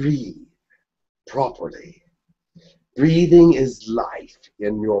 Learn to breathe properly. Breathing is life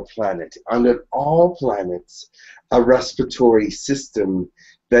in your planet. On all planets, a respiratory system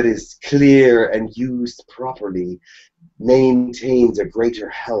that is clear and used properly maintains a greater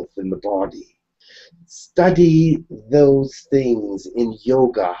health in the body. Study those things in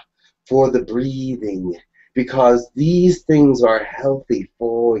yoga for the breathing, because these things are healthy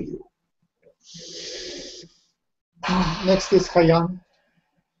for you. Next is Hayan.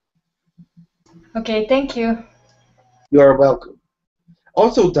 Okay, thank you. You are welcome.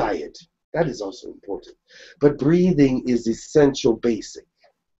 Also diet, that is also important. But breathing is essential basic.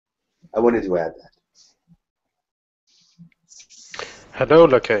 I wanted to add that. Hello,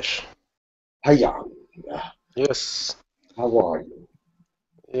 Lakesh. Hayan. Yes. How are you?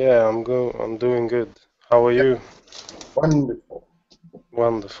 Yeah, I'm good. I'm doing good. How are you? Wonderful.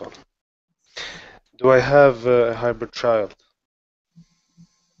 Wonderful. Do I have a hybrid child?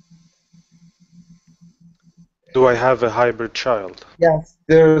 Do I have a hybrid child? Yes,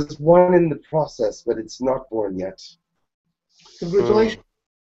 there's one in the process, but it's not born yet. Congratulations.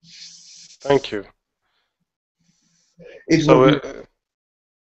 Thank you. So,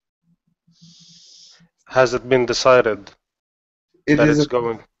 has it been decided that it's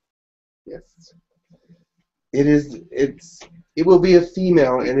going? Yes. It will be a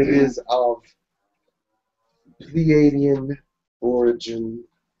female, and it is of Pleiadian origin.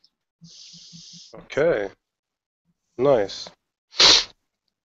 Okay. Nice.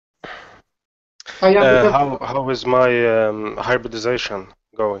 How is my hybridization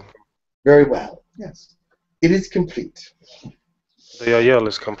going? Very well. Yes. It is complete. The Yahyel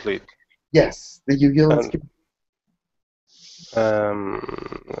is complete. Yes, the Yahyel is complete.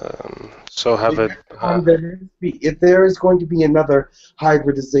 So have it. If there is going to be another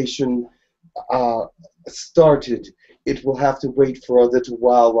hybridization started, it will have to wait for a little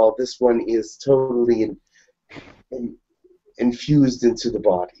while this one is totally infused into the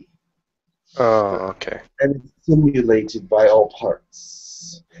body. Oh, okay. And it's simulated by all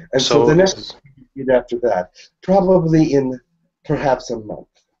parts. And so the next after that, probably in perhaps a month.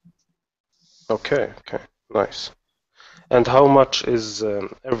 Okay, okay, nice. And how much is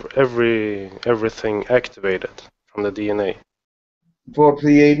everything activated from the DNA? For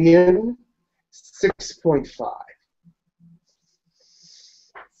Pleiadian, 6.5.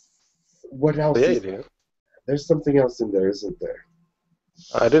 What else Pleiadian? is there? There's something else in there, isn't there?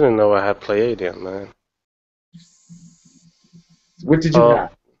 I didn't know I had Pleiadian, man. What did you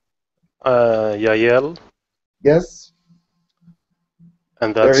have? Yahyel. Yes.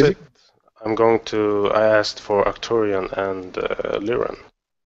 And that's it. I asked for Arcturian and Lyran.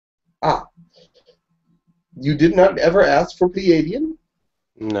 Ah. You did not ever ask for Pleiadian?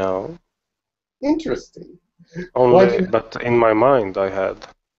 No. Interesting. Only, but in my mind I had.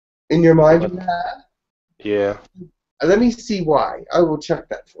 In your mind you had? Yeah. Let me see why. I will check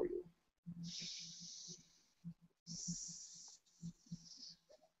that for you.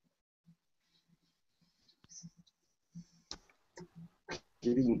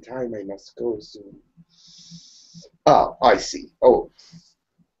 Giving time, I must go soon. Oh, I see. Oh.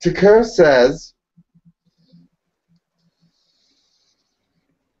 Tekkrr says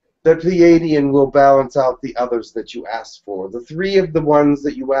the Pleiadian will balance out the others that you asked for. The three of the ones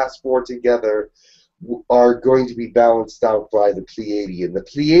that you asked for together are going to be balanced out by the Pleiadian. The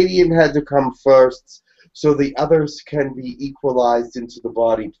Pleiadian had to come first so the others can be equalized into the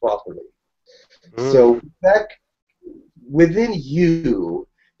body properly. So within you,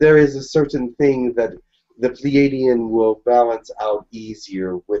 there is a certain thing that the Pleiadian will balance out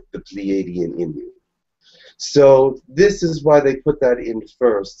easier with the Pleiadian in you. So this is why they put that in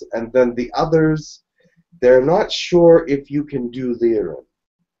first, and then the others, they're not sure if you can do Lyran.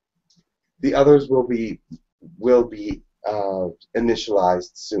 The others will be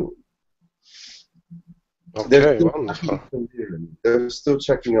initialized soon. Okay, wonderful. They're still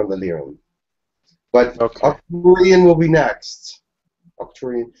checking on the Lyran. But Arcturian will be next.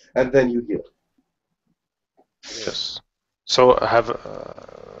 Arcturian, and then Yahyel. Yes. So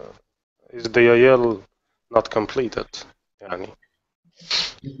is the Yahyel not completed, Yani?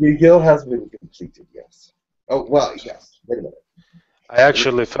 Yahyel has been completed, yes. Oh, well, yes. Wait a minute. I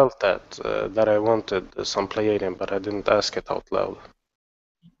actually felt that I wanted some Pleiadian, but I didn't ask it out loud.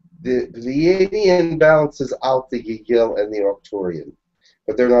 The Pleiadian balances out the Yahyel and the Arcturian.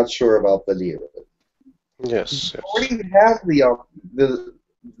 but they're not sure about the Lyran. Yes. Or do you have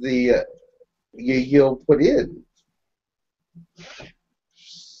the Yahyel put in?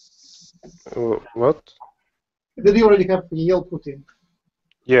 What? Did you already have Yahyel put in?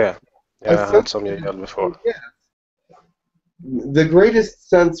 Yeah. Yeah, I had some Yahyel before. Yeah. The greatest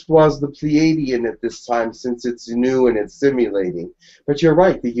sense was the Pleiadian at this time, since it's new and it's simulating. But you're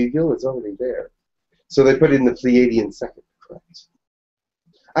right, the Yahyel is already there. So they put in the Pleiadian second, correct?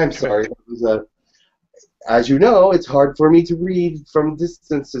 I'm sorry, that was as you know, it's hard for me to read from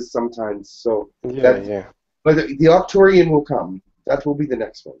distances sometimes. So yeah. But the Arcturian will come. That will be the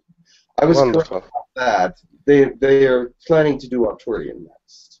next one. I was correct about that. They are planning to do Arcturian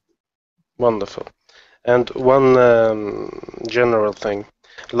next. Wonderful. And one general thing.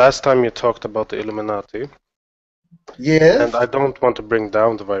 Last time you talked about the Illuminati. Yes. And I don't want to bring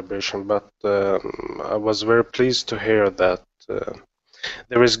down the vibration, but I was very pleased to hear that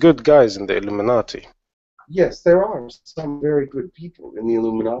there is good guys in the Illuminati. Yes, there are some very good people in the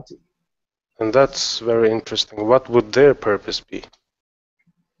Illuminati. And that's very interesting. What would their purpose be?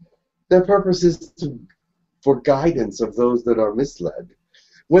 Their purpose is for guidance of those that are misled.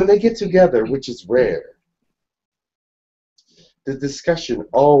 When they get together, which is rare, the discussion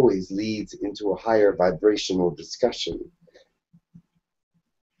always leads into a higher vibrational discussion.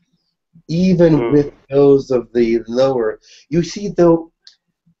 Even with those of the lower, you see, though,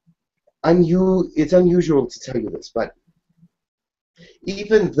 it's unusual to tell you this, but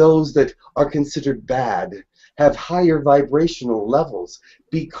even those that are considered bad have higher vibrational levels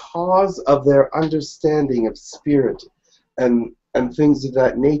because of their understanding of spirit and things of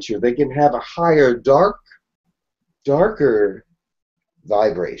that nature. They can have a higher, darker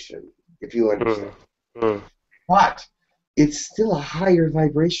vibration, if you understand. But it's still a higher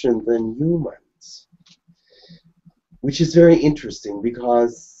vibration than humans, which is very interesting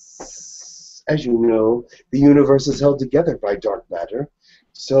because, as you know, the universe is held together by dark matter.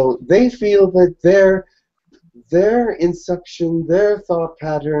 So they feel that their inception, their thought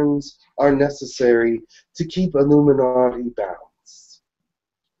patterns are necessary to keep Illuminati balanced.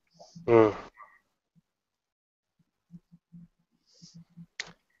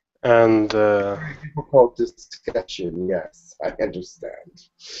 And difficult discussion, yes, I understand.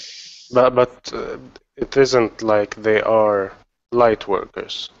 But it isn't like they are light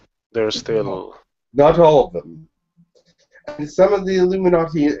workers. They're still... Not all of them. And some of the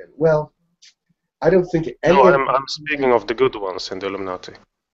Illuminati, well, I don't think any No, of them, I'm speaking of the good ones in the Illuminati.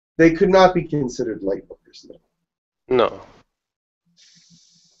 they could not be considered light workers, no. No.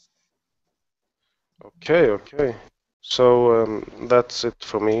 Okay. So that's it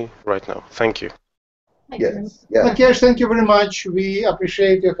for me right now. Thank you. Yes. Lakesh, thank you very much. We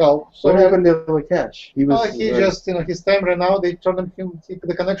appreciate your help. So What happened to Lakesh? He was. he just, his time ran out. They turned him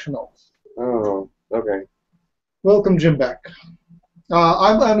the connection off. Oh, okay. Welcome, Jim, back.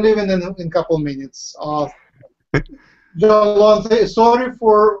 I'm leaving in a couple minutes. John,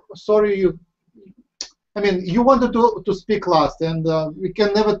 sorry you. I mean, you wanted to speak last, and we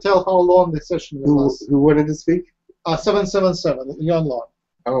can never tell how long the session will last. Who wanted to speak? 777, John Long.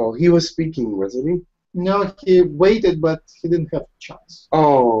 Oh, he was speaking, wasn't he? No, he waited, but he didn't have a chance.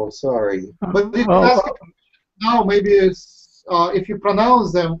 Oh, sorry. But you can ask him now, maybe if you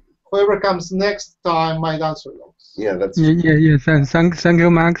pronounce them, whoever comes next time might answer those. Yeah, that's true. Yeah. Thank you,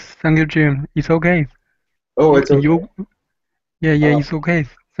 Max. Thank you, Jim. It's okay. Oh, it's okay. It's okay.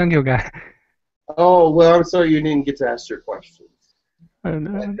 Thank you, guys. Oh, well, I'm sorry you didn't get to ask your questions.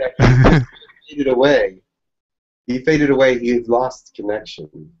 He faded away. He lost connection.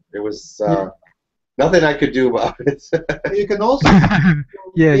 There was nothing I could do about it. You can also...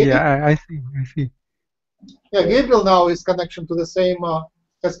 I see. Yeah, Gabriel now is connection to the same...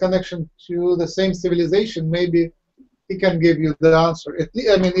 has connection to the same civilization. Maybe he can give you the answer.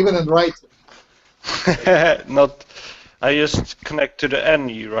 I mean, even in writing. Not. I just connect to the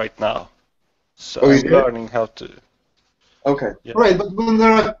NU right now, so I'm learning how to. Okay. Yeah. Right, but when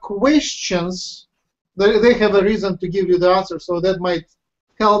there are questions, they have a reason to give you the answer, so that might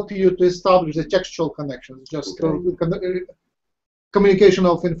help you to establish the textual connections, just communication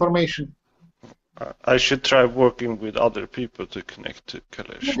of information. I should try working with other people to connect to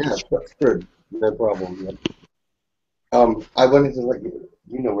Kalesh. Yes, that's good. No problem. I wanted to let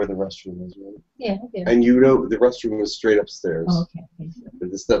you know where the restroom is, right? Yeah, I do. And you know the restroom is straight upstairs. Oh, okay.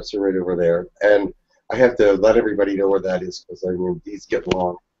 The steps are right over there. And I have to let everybody know where that is because I mean these get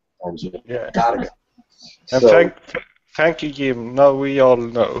long. Yeah. Gotta go. And So, thank you, Jim. Now we all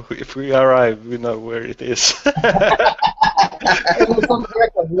know. If we arrive, we know where it is.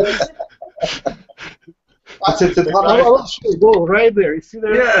 It's at the top. I will show you. Go right there. You see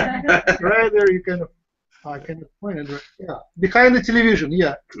there? Yeah. Right there. You can. I can point it. Right, yeah. Behind the television.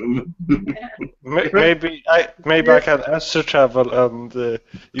 Yeah. Maybe I can astral travel and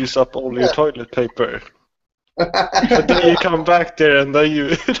use up all your toilet paper. But then you come back there and then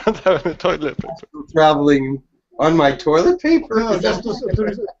you don't have any toilet paper. Traveling on my toilet paper? No, just to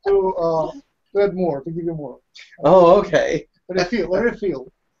add more, to give you more. Oh, okay.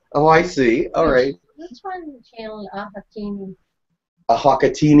 Refill. Oh, I see. All right. Which one channel Hakimi? A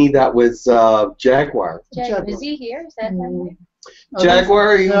Hakatini, that was Jaguar. Is he here? Is that him? Jaguar,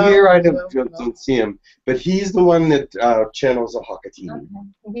 are you No, here? I no, don't see him. But he's the one that channels a Hakatini.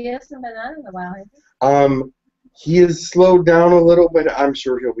 Okay. He hasn't been on in a while, has he? He has slowed down a little, but I'm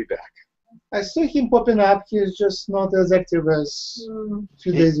sure he'll be back. I see him popping up. He's just not as active as a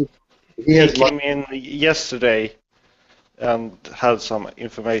few days ago. He came in yesterday and had some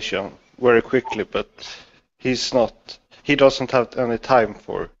information very quickly, but he's not. He doesn't have any time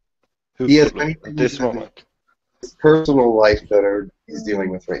for Hucolo at this moment. His personal life that he's dealing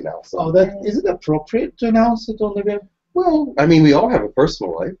with right now. So. Oh, is it appropriate to announce it on the web? Well, I mean, we all have a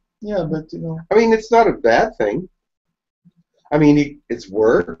personal life. Yeah, but you know. I mean, it's not a bad thing. I mean, it's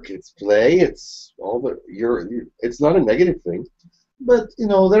work, it's play, it's all the. It's not a negative thing. But you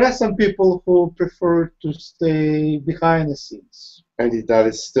know, there are some people who prefer to stay behind the scenes. And that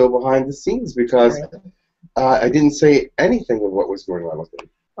is still behind the scenes because I didn't say anything of what was going on with him.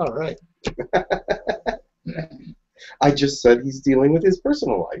 All right. I just said he's dealing with his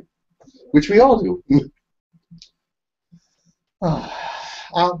personal life, which we all do.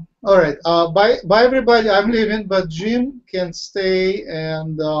 All right. Bye, everybody. I'm leaving, but Jim can stay,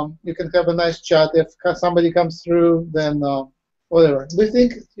 and you can have a nice chat. If somebody comes through, then whatever. Do you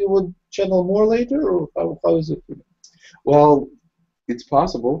think you would channel more later, or how is it? Well, it's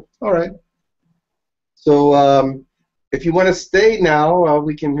possible. All right. So if you want to stay now,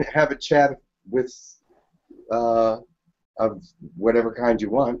 we can have a chat with of whatever kind you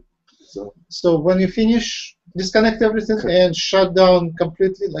want. So when you finish, disconnect everything and shut down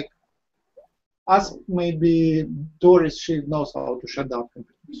completely. Like, ask maybe Doris. She knows how to shut down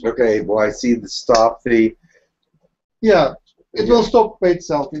completely. Okay. Well, I see the stop the. Yeah, it will stop by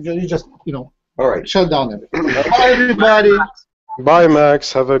itself. You just All right. Shut down everything. Bye, everybody. Bye,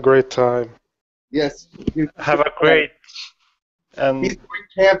 Max. Have a great time. Yes. Have a great. He's going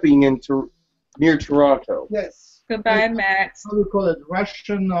camping near Toronto. Yes. Goodbye, Max. How do you call it?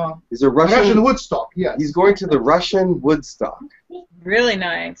 Russian. Is it Russian Woodstock? Yes. He's going to the Russian Woodstock. Really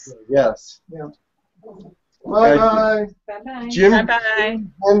nice. Yes. Yeah. Bye bye. Bye bye. Jim Bye bye.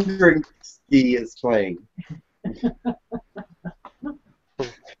 Hendricksky is playing.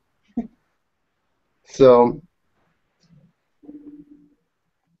 So.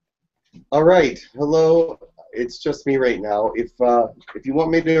 All right. Hello. It's just me right now. If you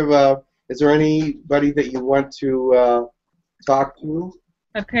want me to, is there anybody that you want to talk to?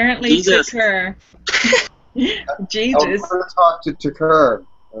 Apparently, Tekkrr. Jesus. I want to talk to Tekkrr.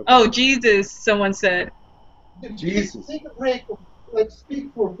 Okay. Oh, Jesus! Someone said. Jesus. Take a break. Let's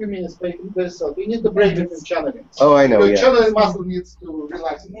speak for a few minutes by yourself. You need the break between channeling. Oh, I know. Your Yeah. channeling muscle needs to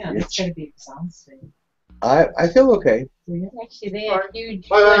relax. Yeah, it's going to be exhausting. I feel okay. Actually, they have huge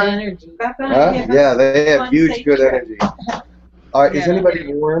good energy. Yeah, they have huge good energy. Is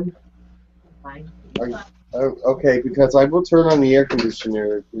anybody warm? Okay, because I will turn on the air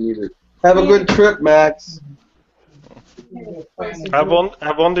conditioner if you need it. Have a good trip, Max. I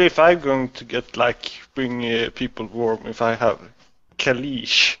wonder if I'm going to get bring people warm if I have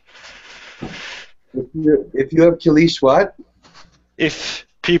Kalish. If you have Kalish, what? If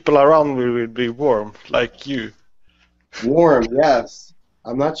people around me will be warm, like you. Warm, yes.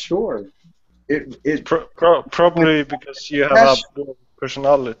 I'm not sure. Probably because you have a warm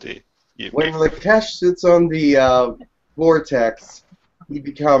personality. When Lakesh sits on the vortex, he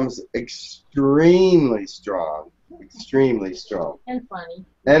becomes extremely strong. Extremely strong. And funny.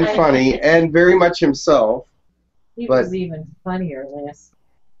 And funny, and very much himself. He was even funnier last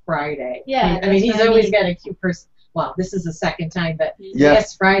Friday. Yeah, I mean, he's always got a cute person. Well, this is the second time, but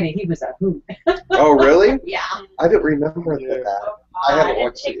last Friday he was a hoot. Oh, really? Yeah. I didn't remember that. I haven't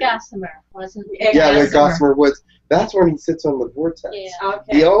watched it. Gossamer, wasn't it? Yeah, with Gossamer Woods. That's when he sits on the vortex. Yeah.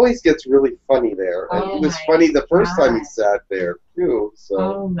 Okay. He always gets really funny there. And he was funny the first time he sat there, too. So.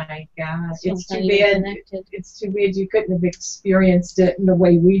 Oh, my gosh. It's too bad. It's too bad you couldn't have experienced it in the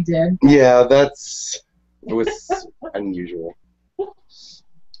way we did. Yeah, it was unusual.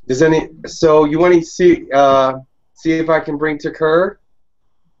 So you want to see if I can bring Tekkrr?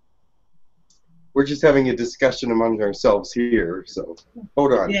 We're just having a discussion among ourselves here, so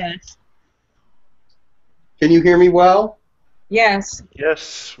hold on. Yes. Can you hear me well? Yes.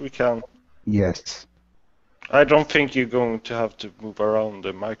 Yes, we can. Yes. I don't think you're going to have to move around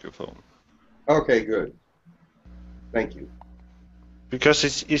the microphone. Okay, good. Thank you. Because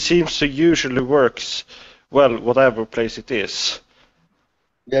it seems to usually works well, whatever place it is.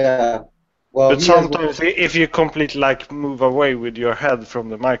 Yeah. Well, But sometimes if you completely like move away with your head from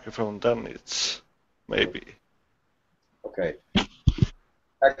the microphone, then it's maybe. Okay.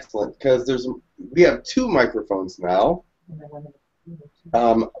 Excellent, because we have 2 microphones now.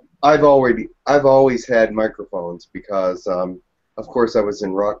 I've always had microphones because, of course, I was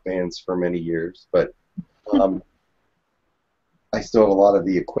in rock bands for many years, but I still have a lot of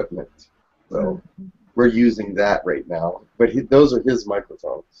the equipment, so we're using that right now. But those are his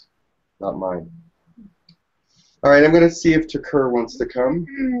microphones, not mine. All right, I'm going to see if Tekkrr wants to come.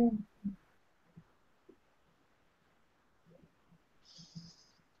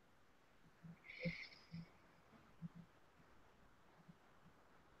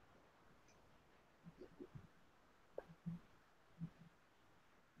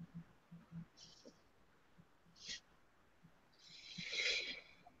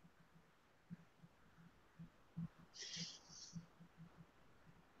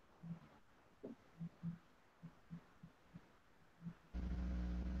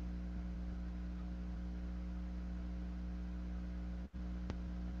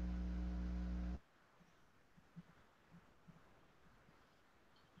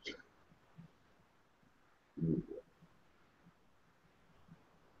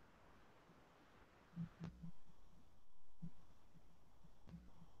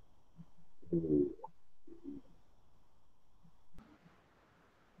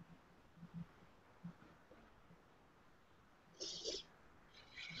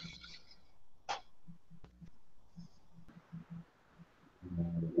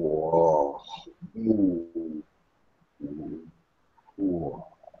 Whoa. Whoa.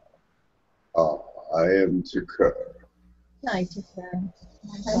 I am Tekkrr. Hi, Tekkrr.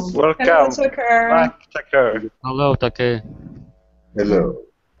 Welcome back, Tekkrr. Hello, Tekkrr. Hello.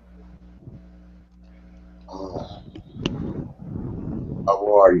 How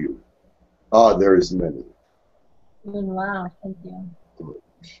are you? There is many. Wow, thank you.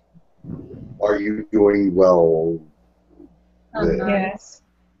 Are you doing well? Yes.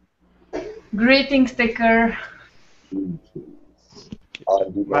 Greetings, Tekkrr.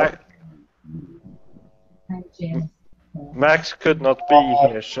 Max could not be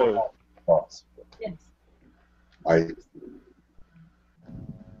here, so. Yes.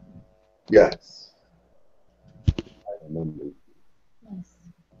 Yes. I remember. Yes.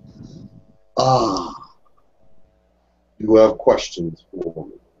 You have questions for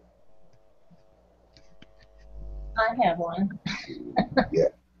me? I have one. Yeah.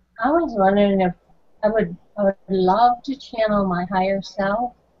 I was wondering if I would love to channel my higher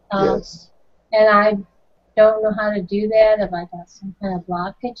self. Yes. And I don't know how to do that. If I got some kind of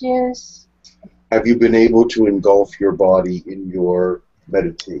blockages. Have you been able to engulf your body in your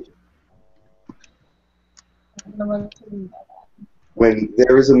meditation? I don't know what to do by that. When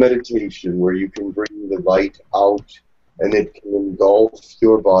there is a meditation where you can bring the light out and it can engulf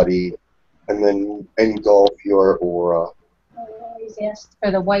your body and then engulf your aura. I always ask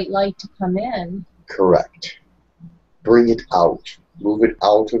for the white light to come in. Correct. Bring it out. Move it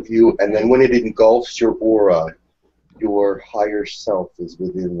out of you, and then when it engulfs your aura, your higher self is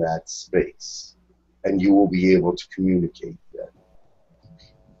within that space, and you will be able to communicate then.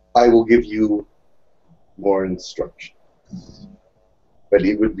 I will give you more instructions, but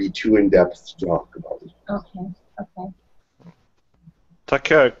it would be too in-depth to talk about it. Okay, okay.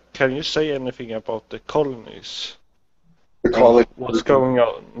 Tekkrr, can you say anything about the colonies? The colonies. What's going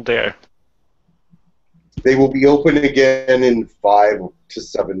on there? They will be open again in 5 to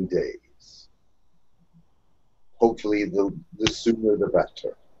 7 days. Hopefully, the sooner the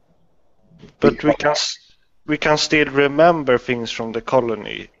better. But we can still remember things from the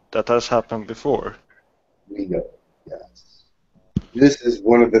colony that has happened before. We know, yes. This is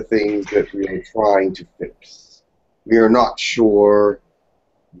one of the things that we are trying to fix. We are not sure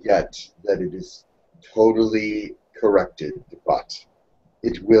yet that it is totally corrected, but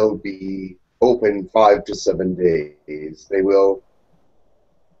it will be open 5 to 7 days. They will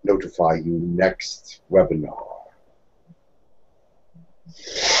notify you next webinar.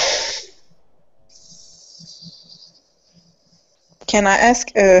 Can I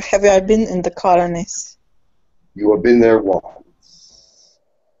ask, have I been in the colonies? You have been there once.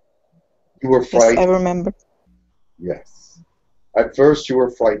 You were frightened. Yes, I remember. Yes. At first you were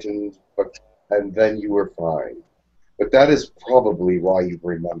frightened, and then you were fine. But that is probably why you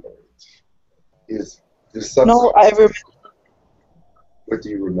remember it. Is No, I remember. What do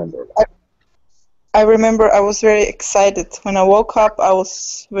you remember? I remember I was very excited. When I woke up, I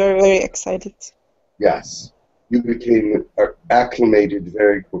was very, very excited. Yes. You became acclimated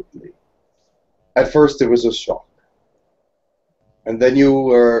very quickly. At first, it was a shock. And then you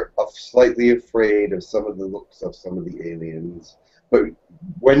were slightly afraid of some of the looks of some of the aliens. But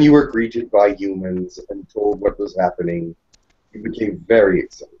when you were greeted by humans and told what was happening, you became very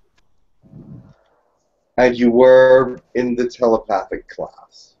excited. And you were in the telepathic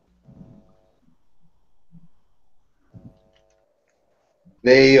class.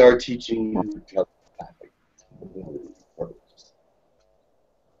 They are teaching you telepathic abilities.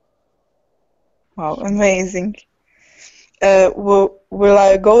 Wow, amazing. Will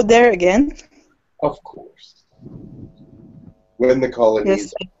I go there again? Of course. When the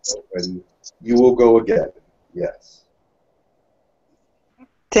colonies Yes. open, you will go again. Yes.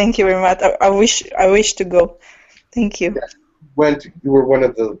 Thank you very much. I wish to go. Thank you. Yes. You were one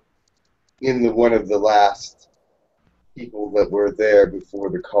of the last people that were there before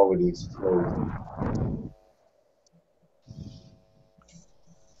the colonies closed.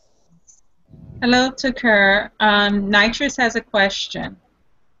 Hello, Tekkrr. Nitrous has a question.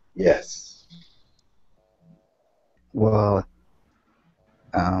 Yes. Well,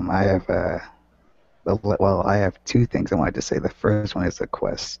 I have I have two things I wanted to say. The first one is a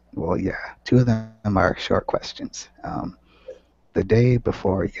quest. Well, yeah, two of them are short questions. The day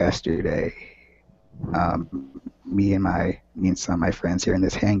before yesterday, me and some of my friends here in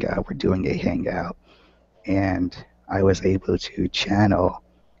this hangout were doing a hangout, and I was able to channel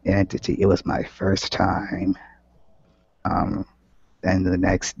an entity. It was my first time. Then the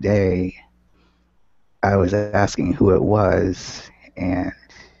next day, I was asking who it was, and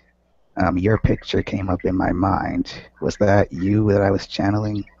your picture came up in my mind. Was that you that I was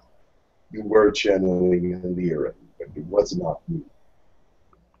channeling? You were channeling a Lyran, but it was not me.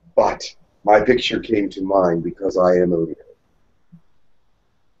 But my picture came to mind because I am a Lyran.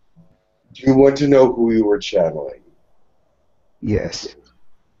 Do you want to know who you were channeling? Yes.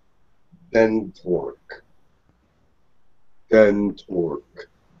 𝗪𝗘𝗧𝗏. 𝗪𝗘𝗧𝗏.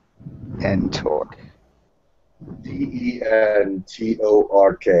 DENTORK.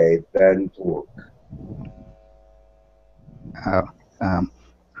 𝗪𝗘𝗧𝗏.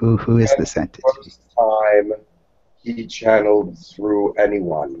 Who is this entity? First time he channeled through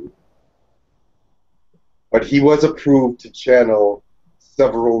anyone. But he was approved to channel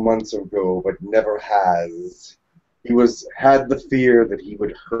several months ago, but never has. He had the fear that he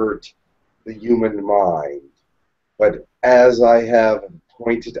would hurt the human mind. But as I have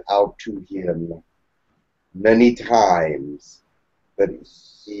pointed out to him many times, that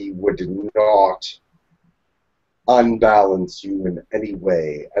he would not unbalance you in any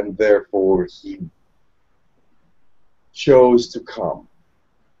way, and therefore he chose to come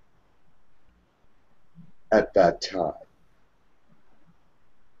at that time.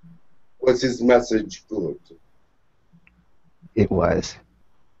 Was his message good? It was.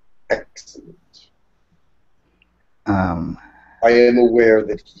 Excellent. I am aware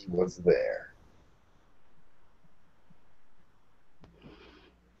that he was there.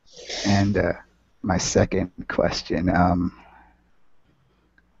 And my second question,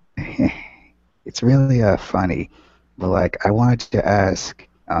 it's really funny, but like I wanted to ask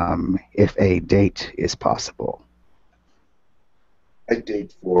if a date is possible. A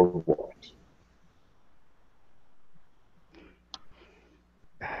date for what?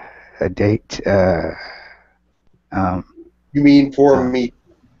 A date. You mean for me?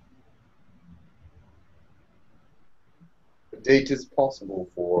 A date is possible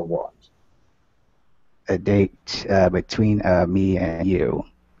for what? A date between me and you,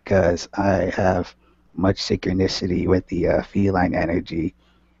 because I have much synchronicity with the feline energy,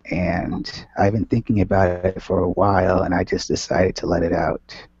 and I've been thinking about it for a while, and I just decided to let it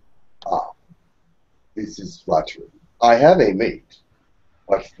out. Ah, this is flattering. I have a mate,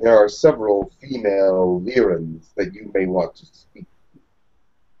 but there are several female Lyrans that you may want to speak to.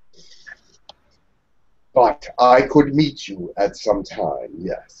 But I could meet you at some time,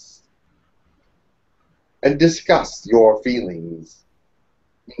 yes, and discuss your feelings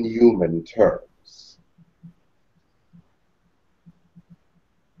in human terms.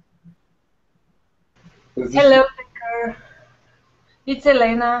 Hello, Tekkrr. It's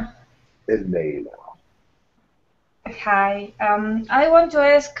Elena. Elena. Hi. I want to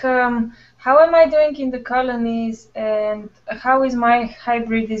ask, how am I doing in the colonies, and how is my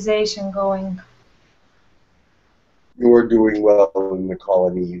hybridization going? You are doing well in the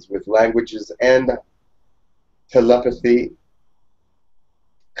colonies with languages and telepathy.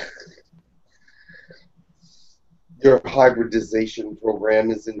 Your hybridization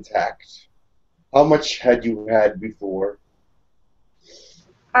program is intact. How much had you had before?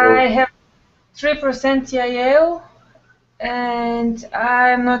 I have 3% Yahyel, and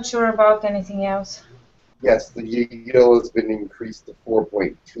I'm not sure about anything else. Yes, the yield has been increased to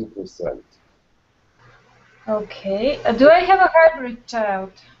 4.2%. Okay. Do I have a hybrid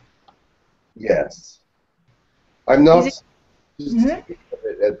child? Yes. I'm not Is specific of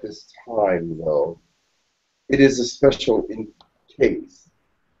it at this time, though. It is a special case.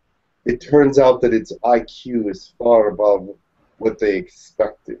 It turns out that its IQ is far above what they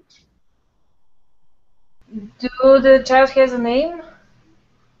expected. Do the child has a name?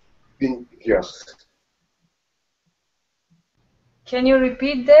 Tekkrr. Can you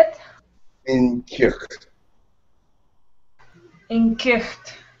repeat that? Tekkrr. Tekkrr.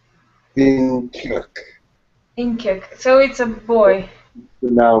 Tekkrr. Tekkrr. So it's a boy.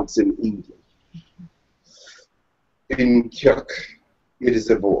 Pronounced in English. Tekkrr. It is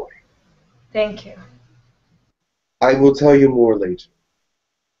a boy. Thank you. I will tell you more later.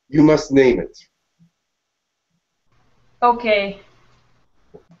 You must name it. Okay.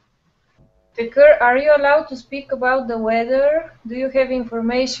 Tekkrr, are you allowed to speak about the weather? Do you have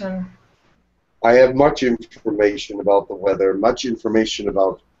information? I have much information about the weather, much information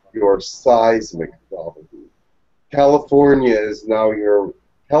about your seismic property. California is now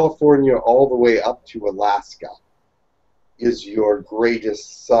California all the way up to Alaska is your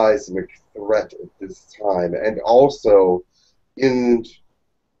greatest seismic threat at this time. And also in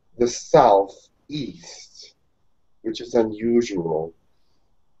the southeast, which is unusual,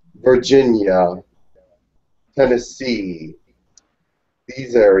 Virginia, Tennessee,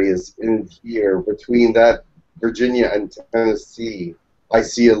 these areas in here, between that Virginia and Tennessee, I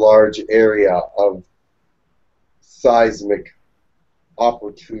see a large area of seismic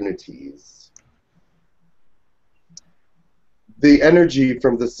opportunities. The energy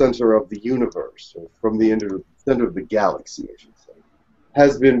from the center of the universe, or from the center of the galaxy, I should say,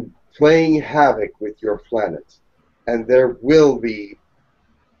 has been playing havoc with your planet. And there will be,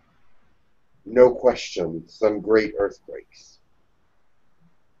 no question, some great earthquakes.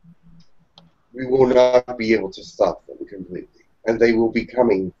 We will not be able to stop them completely. And they will be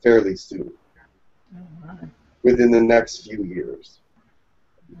coming fairly soon, within the next few years.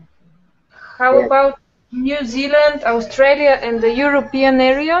 How about New Zealand, Australia, and the European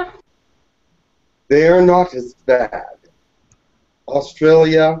area? They are not as bad.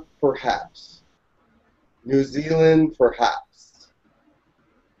 Australia, perhaps. New Zealand, perhaps.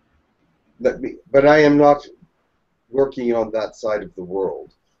 But I am not working on that side of the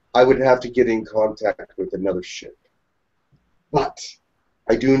world. I would have to get in contact with another ship. But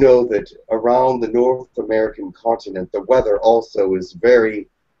I do know that around the North American continent, the weather also is very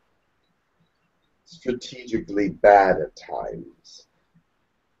strategically bad at times.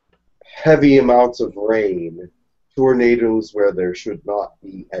 Heavy amounts of rain, tornadoes where there should not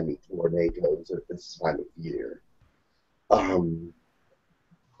be any tornadoes at this time of year.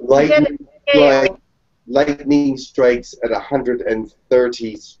 Lightning strikes at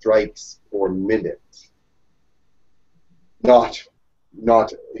 130 strikes per minute. Not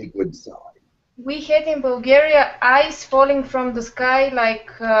a good sign. We had in Bulgaria ice falling from the sky like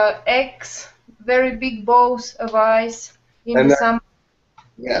eggs, very big balls of ice in the summer.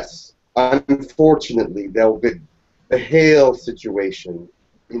 Yes. Unfortunately, the hail situation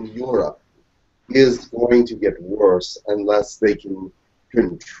in Europe is going to get worse unless they can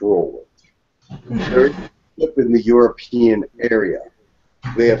control it. There is a ship in the European area.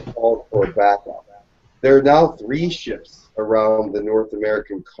 They have called for backup. There are now 3 ships around the North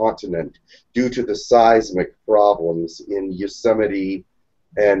American continent due to the seismic problems in Yosemite,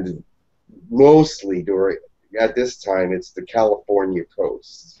 and mostly at this time it's the California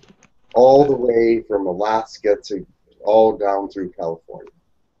coast, all the way from Alaska to all down through California.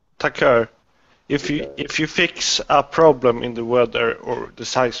 Tekkrr, if you fix a problem in the weather or the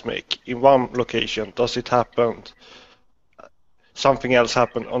seismic in one location, does it happen? Something else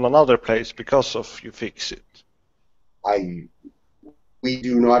happen on another place because of you fix it? We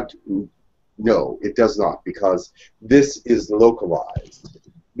do not know. It does not, because this is localized,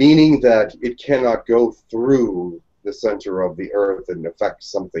 meaning that it cannot go through the center of the Earth and affect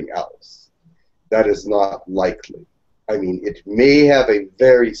something else. That is not likely. I mean, it may have a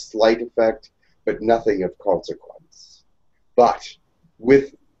very slight effect, but nothing of consequence. But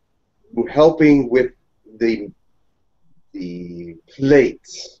with helping with the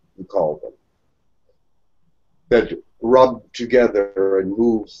plates, we call them, that rub together and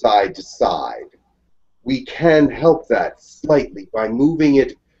move side to side, we can help that slightly by moving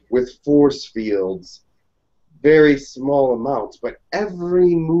it with force fields very small amounts, but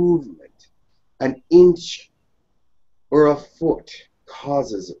every movement, an inch or a foot,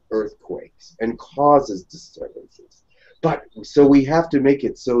 causes earthquakes and causes disturbances. But so we have to make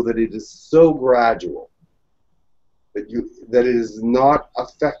it so that it is so gradual that it is not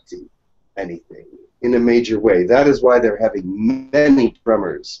affecting anything in a major way. That is why they're having many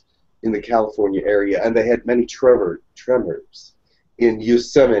tremors in the California area, and they had many tremors in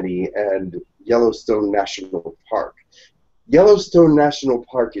Yosemite and Yellowstone National Park. Yellowstone National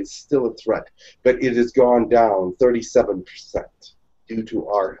Park is still a threat, but it has gone down 37% due to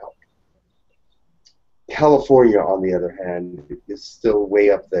our help. California, on the other hand, is still way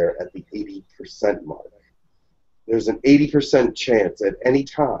up there at the 80% mark. There's an 80% chance at any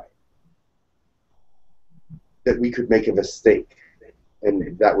time that we could make a mistake,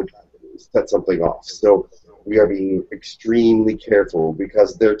 and that would set something off. So we are being extremely careful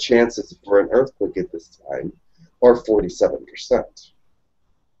because their chances for an earthquake at this time are 47%.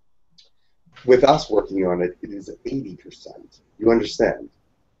 With us working on it, it is 80%. You understand?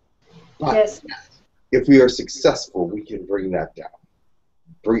 But Yes. if we are successful, we can bring that down.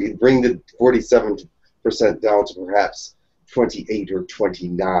 Bring the 47% down to perhaps 28 or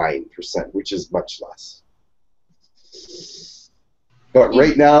 29%, which is much less. But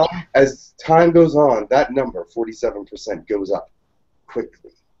right now, as time goes on, that number, 47%, goes up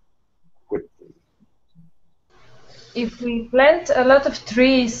quickly. If we plant a lot of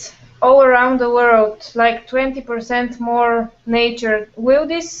trees all around the world, like 20% more nature, will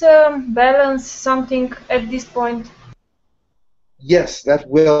this balance something at this point? Yes, that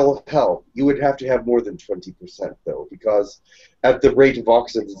will help. You would have to have more than 20%, though, because at the rate of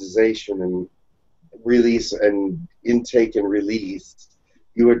oxidization and release and intake and release,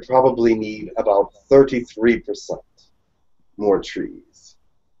 you would probably need about 33% more trees.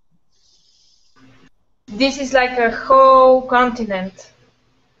 This is like a whole continent.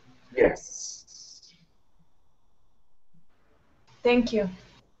 Yes. Thank you.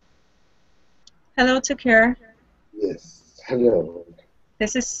 Hello, Tekkrr. Yes. Hello.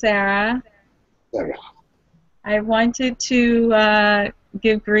 This is Sarah. Sarah. I wanted to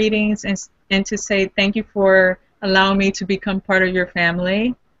give greetings and to say thank you for allowing me to become part of your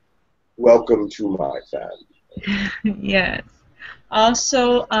family. Welcome to my family. Yes.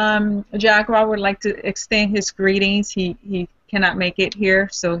 Also, Jaguar would like to extend his greetings. He cannot make it here,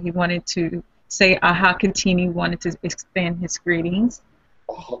 so he wanted to say 𝗪𝗪𝗓𝗓𝗓𝗓 wanted to extend his greetings.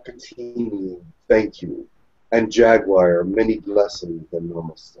 𝗪𝗪𝗓𝗓𝗓𝗓, thank you. And Jaguar, many blessings and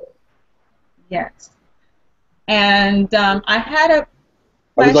namaste. Yes. And I had a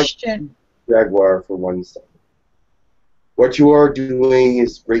question. I would like to Jaguar for 1 second. What you are doing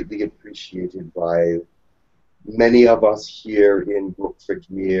is greatly appreciated by many of us here in Girk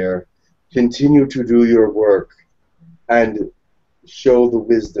Fitneer. Continue to do your work and show the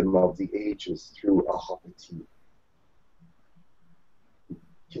wisdom of the ages through 𝗪𝗪𝗓𝗓𝗓𝗓.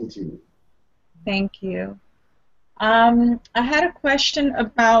 Continue. Thank you. I had a question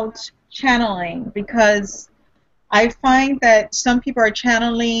about channeling, because I find that some people are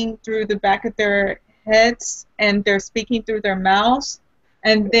channeling through the back of their heads and they're speaking through their mouths,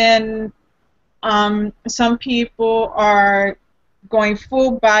 and then some people are going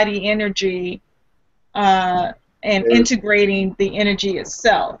full body energy and integrating the energy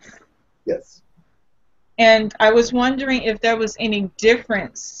itself. Yes. And I was wondering if there was any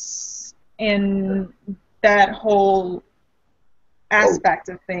difference in that whole aspect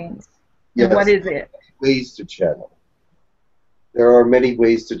of things. Yes. And what is it? Ways to channel. There are many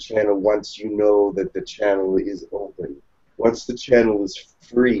ways to channel once you know that the channel is open. Once the channel is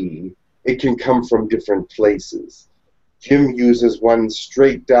free, it can come from different places. Jim uses one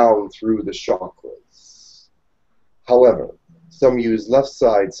straight down through the chakras. However, some use left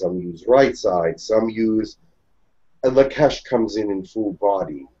side, some use right side, some use... Lakesh comes in full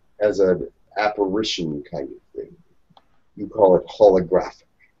body as an apparition kind of thing. You call it holographic.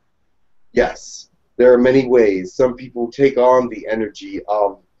 Yes, there are many ways. Some people take on the energy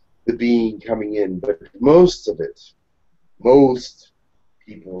of the being coming in, but most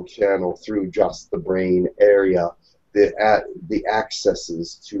people channel through just the brain area, the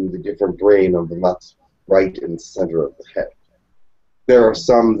accesses to the different brain on the left, right, and center of the head. There are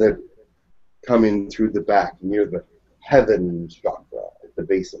some that come in through the back, near the heaven chakra, at the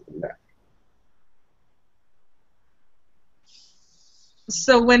base of the neck.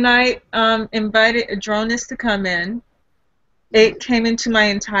 So when I invited Adronis to come in, it came into my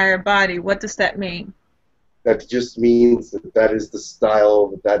entire body. What does that mean? That just means that is the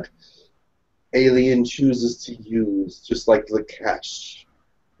style that alien chooses to use, just like Lakesh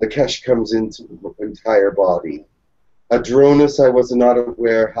Lakesh comes into the entire body. Adronis, I was not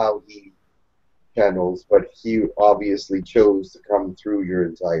aware how he channels, but he obviously chose to come through your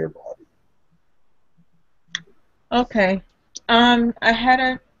entire body. Okay. I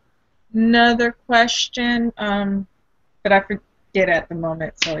had another question, but I forget at the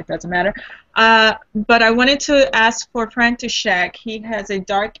moment, so it doesn't matter. But I wanted to ask for 𝗪𝗡𝗕𝗓. He has a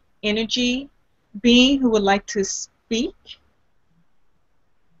dark energy being who would like to speak.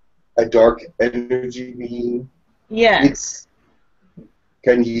 A dark energy being? Yes.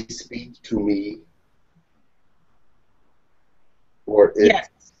 Can he speak to me? Or it yes.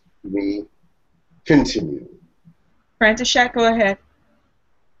 to me? Continue. 𝗪𝗡𝗕𝗓, go ahead.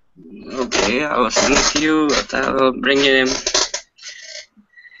 Okay, I will thank you, but I will bring him.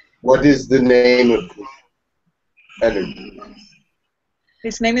 What is the name of the energy?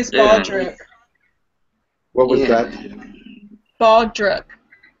 His name is 𝗪𝗓𝗓𝗓. What was that? 𝗪𝗓𝗓𝗓𝗓.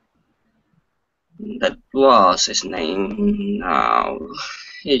 That was his name. Now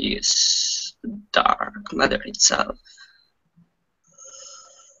he is the Dark Matter itself.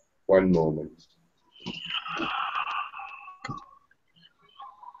 One moment.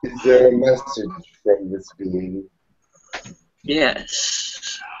 Is there a message from this being?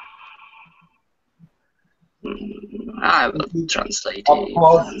 Yes. I will translate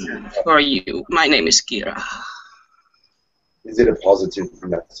it for you. My name is Kira. Is it a positive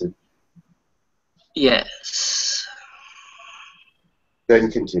message? Yes.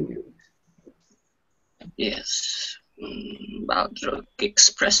 Then continue. Yes. Baldrag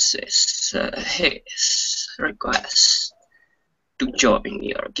expresses his request to join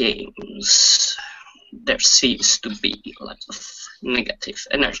your games. There seems to be a lot of negative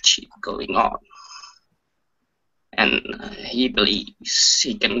energy going on, and he believes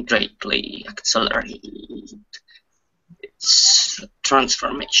he can greatly accelerate its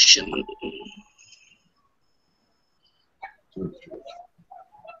transformation.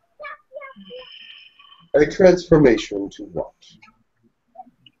 A transformation to what?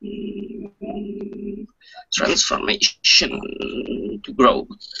 Transformation to growth,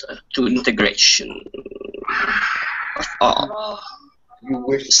 to integration of all. You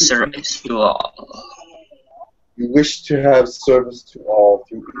wish to service to all. You wish to have service to all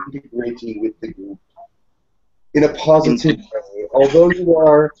through integrating with the group in a positive way. Although you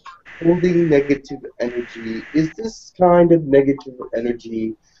are holding negative energy, is this kind of negative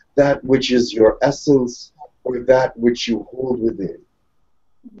energy that which is your essence or that which you hold within?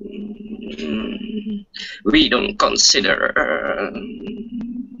 We don't consider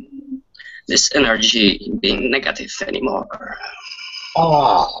this energy being negative anymore.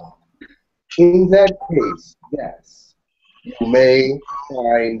 Ah, in that case, yes, you may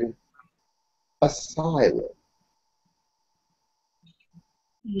find asylum.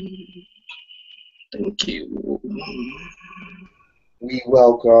 Thank you. We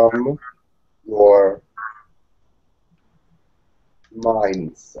welcome your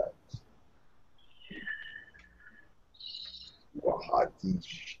mindset.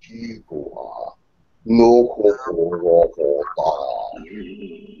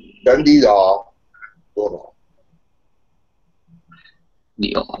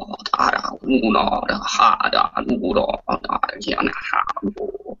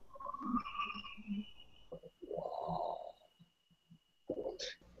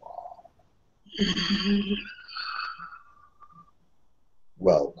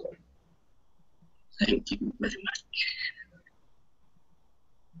 Welcome. Thank you very much.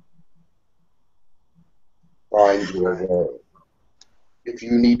 Find your way. If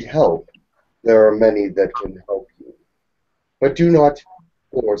you need help, there are many that can help you. But do not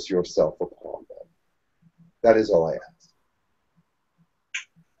force yourself upon them. That is all I ask.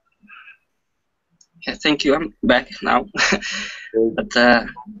 Yeah, thank you. I'm back now. But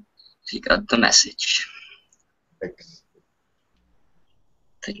he got the message. Thanks.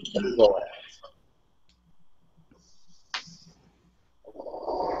 Thank you. That is all I ask.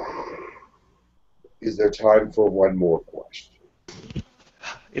 Is there time for one more question?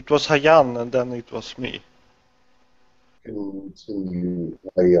 It was Hayan and then it was me. Continue,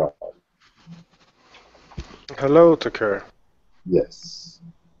 Hayan. Hello, Tekkrr. Yes.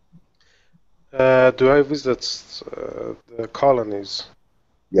 Do I visit the colonies?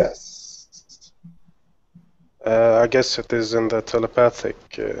 Yes. I guess it is in the telepathic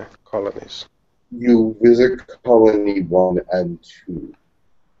colonies. You visit colony 1 and 2.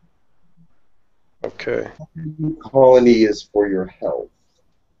 Okay. Colony is for your health.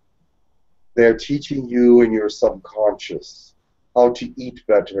 They're teaching you in your subconscious how to eat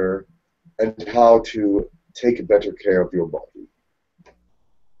better and how to take better care of your body.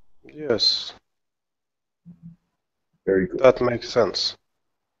 Yes. Very good. That makes sense.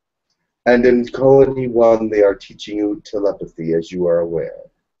 And in Colony 1, they are teaching you telepathy, as you are aware.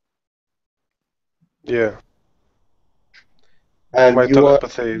 Yeah. And My you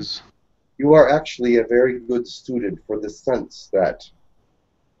telepathy is... You are actually a very good student for the sense that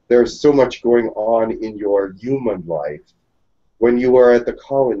there's so much going on in your human life. When you are at the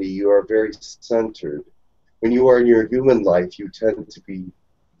colony, you are very centered. When you are in your human life, you tend to be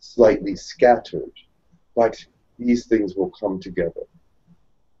slightly scattered. But these things will come together.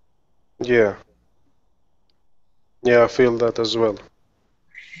 Yeah. Yeah, I feel that as well.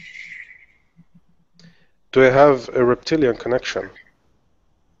 Do I have a reptilian connection?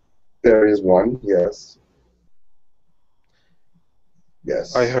 There is one, yes.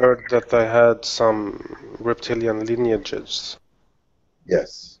 Yes. I heard that I had some reptilian lineages.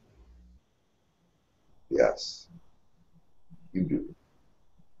 Yes. Yes. You do.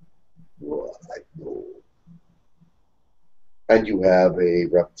 Well, I know. And you have a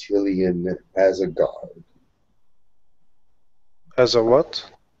reptilian as a guard. As a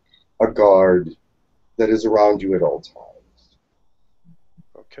what? A guard that is around you at all times.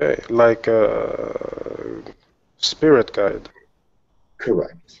 Okay, like a spirit guide.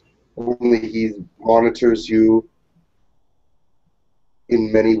 Correct. Only he monitors you in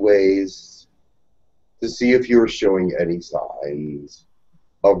many ways to see if you're showing any signs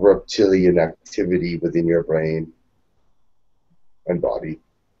of reptilian activity within your brain and body.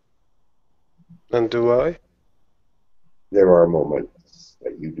 And do I? There are moments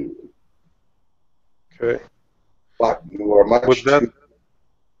that you do. Okay. But you are much too...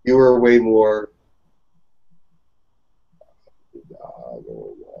 You are way more...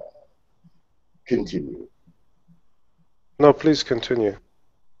 continue. No, please continue.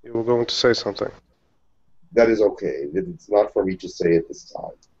 You were going to say something. That is okay. It's not for me to say at this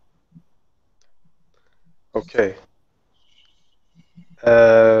time. Okay.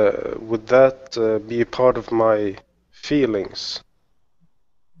 Would that be a part of my feelings?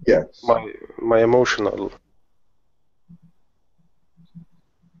 Yes. My emotional?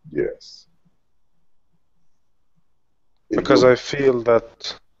 Yes. Because I feel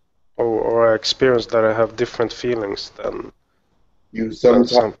that, or I experience that I have different feelings than... You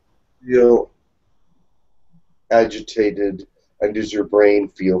sometimes feel agitated, and does your brain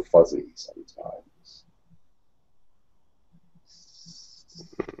feel fuzzy sometimes?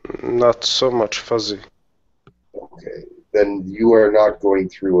 Not so much fuzzy. Okay, then you are not going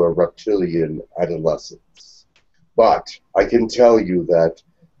through a reptilian adolescence. But I can tell you that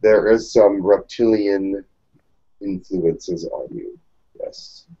there is some reptilian influences on you.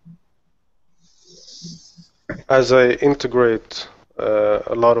 Yes. As I integrate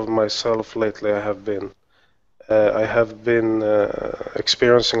a lot of myself lately, I have been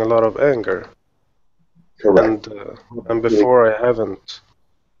experiencing a lot of anger. Correct. And before I haven't.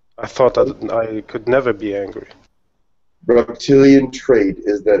 I thought that I could never be angry. Reptilian trait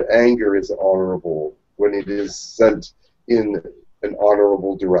is that anger is honorable when it is sent in an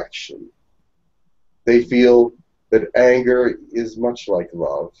honorable direction. They feel that anger is much like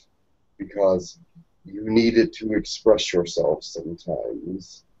love because you need it to express yourself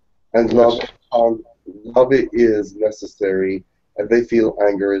sometimes. And Yes. love it is necessary, and they feel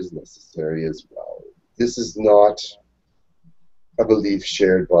anger is necessary as well. This is not a belief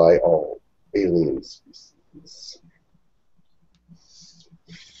shared by all alien species.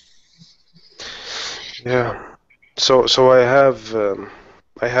 Yeah. So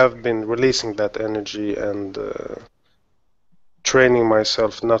I have been releasing that energy and training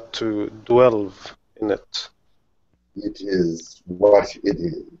myself not to dwell in it. It is what it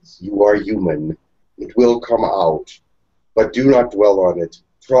is. You are human. It will come out, but do not dwell on it.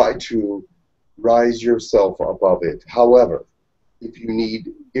 Try to rise yourself above it. However, if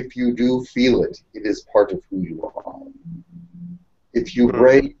you do feel it, it is part of who you are. If you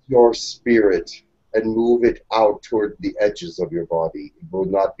raise your spirit and move it out toward the edges of your body, it will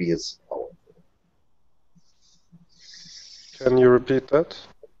not be as powerful. Can you repeat that?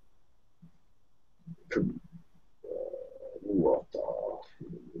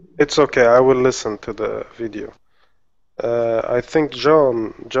 It's okay, I will listen to the video. I think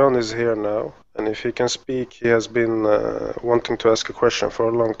John is here now, and if he can speak, he has been wanting to ask a question for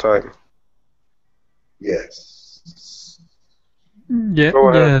a long time. Yes. Yeah, Go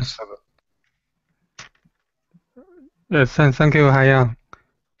ahead. yes. Yes, thank you, Yahyel.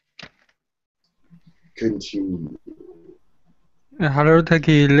 Continue. Hello,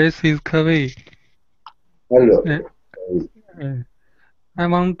 Tekkrr. This is Kirby. Hello. I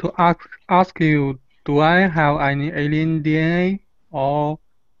want to ask you, do I have any alien DNA, or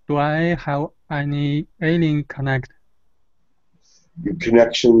do I have any alien connect? Your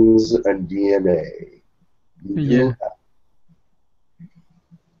connections and DNA. You do Yeah. have.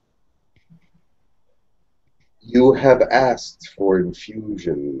 You have asked for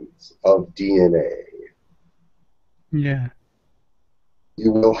infusions of DNA. Yeah.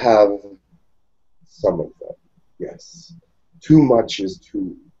 You will have some of them, yes. Too much is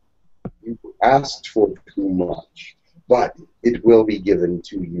too. You asked for too much, but it will be given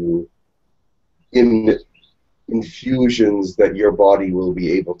to you in infusions that your body will be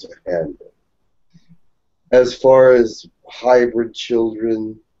able to handle. As far as hybrid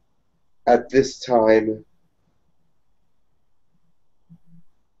children, at this time,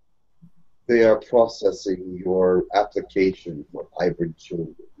 they are processing your application for hybrid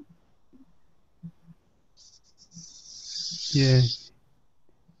children. Yeah.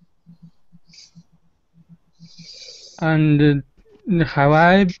 And have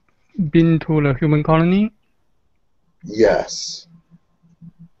I been to the human colony? Yes.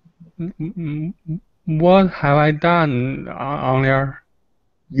 What have I done on there?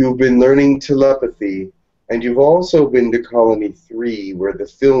 You've been learning telepathy, and you've also been to Colony 3, where the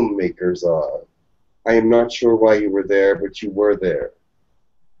filmmakers are. I am not sure why you were there, but you were there.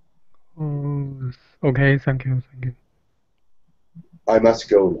 Oh, okay, thank you, thank you. I must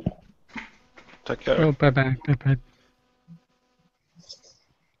go now. Tekkrr. Oh, bye-bye, bye-bye.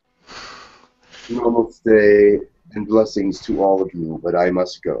 Namaste and blessings to all of you, but I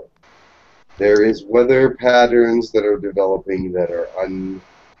must go. There is weather patterns that are developing that are unacceptable.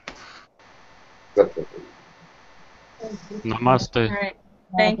 Namaste. All right.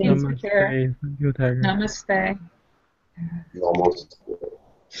 Thank you, Tekkrr. Namaste, thank you, Tekkrr. Namaste. Almost.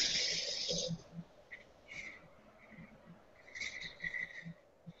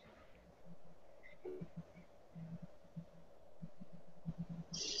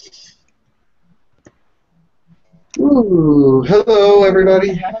 Ooh, hello,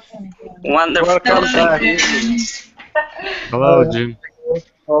 everybody. Wonderful. Welcome back. Hello, Jim.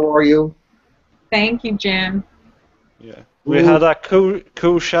 How are you? Thank you, Jim. Yeah. We had a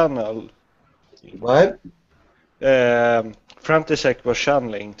cool channel. What? František was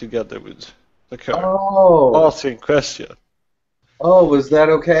channeling together with Tekkrr. Oh. Asking question. Oh, was that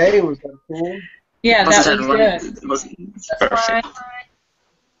okay? Was that cool? Yeah, that was good. It was perfect.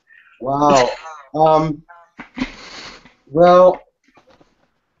 Wow. Well,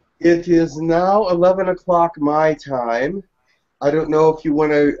 it is now 11 o'clock my time. I don't know if you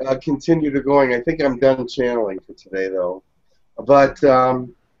want to continue to going. I think I'm done channeling for today, though. But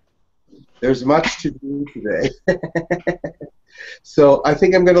there's much to do today. So I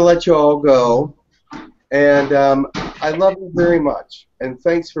think I'm going to let you all go. And I love you very much. And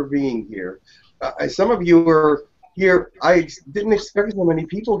thanks for being here. Some of you are here. I didn't expect so many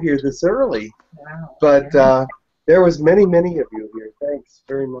people here this early. Wow. But there was many of you here. Thanks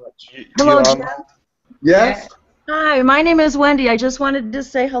very much. Hello, Jim. Yes? Hi, my name is Wendy. I just wanted to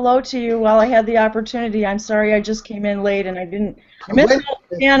say hello to you while I had the opportunity. I'm sorry I just came in late and I missed all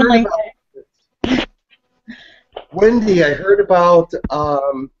the channeling. Wendy, I heard about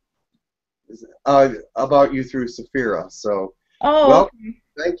you through Saphira. So, well, okay.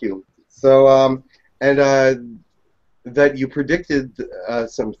 Thank you. So, that you predicted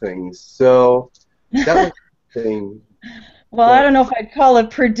some things. So that was the thing. Well, I don't know if I'd call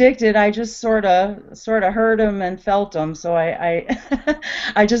it predicted. I just sort of heard them and felt them. So I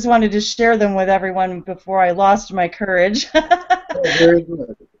I just wanted to share them with everyone before I lost my courage. Oh, very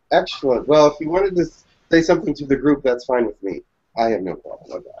good. Excellent. Well, if you wanted to say something to the group, that's fine with me. I have no problem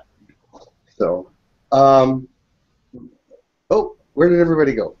with that. So, oh, where did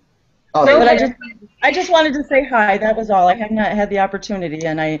everybody go? Oh, but I just wanted to say hi. That was all. I have not had the opportunity,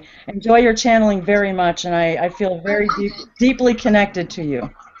 and I enjoy your channeling very much, and I feel very deeply connected to you.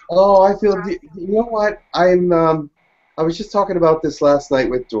 Oh, I feel. You know what? I was just talking about this last night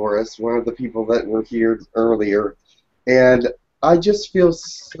with Doris, one of the people that were here earlier, and I just feel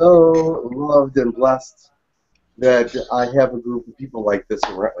so loved and blessed that I have a group of people like this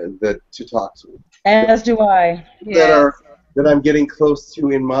around, to talk to. As do I. That I'm getting close to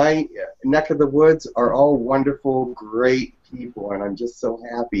in my neck of the woods are all wonderful, great people, and I'm just so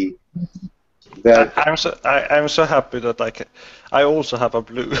happy that I'm so happy that I also have a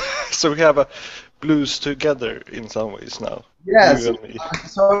blue. So we have a blues together in some ways now. Yes, You and me.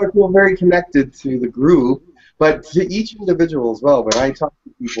 so I feel very connected to the group, but to each individual as well. When I talk to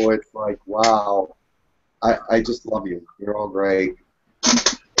people, it's like, wow, I just love you. You're all great.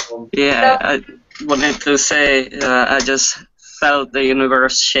 Yeah, I wanted to say I just felt the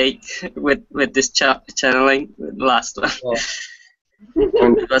universe shake with this channeling last one.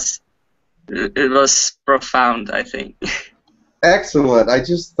 It was profound, I think. Excellent. I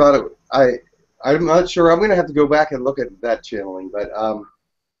just thought I'm not sure. I'm going to have to go back and look at that channeling, but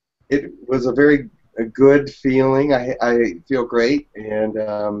it was a very good feeling. I feel great,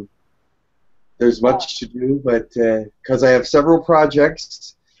 and there's much to do, but because I have several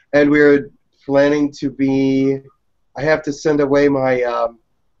projects, and we're planning to be. I have to send away my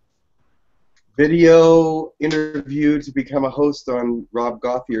video interview to become a host on Rob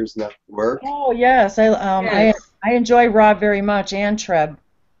Gauthier's network. Oh yes, I enjoy Rob very much, and Treb.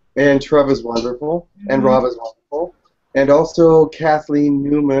 And Treb is wonderful, and Rob is wonderful, and also Kathleen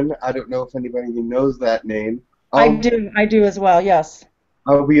Newman. I don't know if anybody knows that name. I do as well. Yes.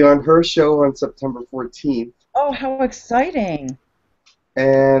 I'll be on her show on September 14th. Oh, how exciting!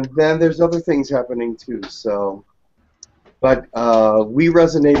 And then there's other things happening too. So. But we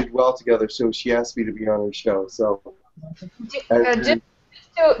resonated well together, so she asked me to be on her show. So, just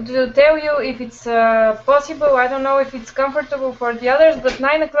to tell you if it's possible, I don't know if it's comfortable for the others, but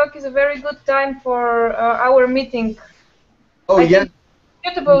 9 o'clock is a very good time for our meeting. Oh, yeah.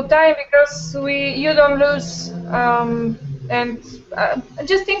 Suitable time because you don't lose. And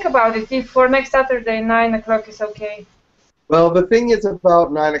just think about it. If for next Saturday 9 o'clock is okay. Well, the thing is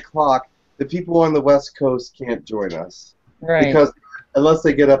about 9 o'clock, the people on the West Coast can't join us. Right. Because unless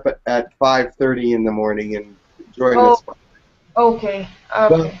they get up at 5:30 in the morning and join us. Okay.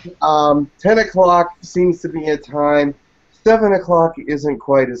 But 10 o'clock seems to be a time. 7 o'clock isn't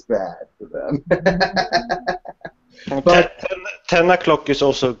quite as bad for them. But 10 o'clock is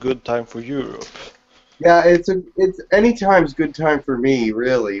also a good time for Europe. Yeah, it's any time's good time for me,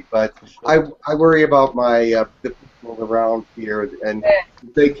 really. But I worry about my the people around here, and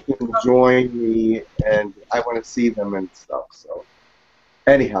they can join me, and I want to see them and stuff. So,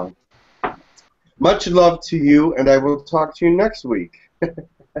 anyhow, much love to you, and I will talk to you next week.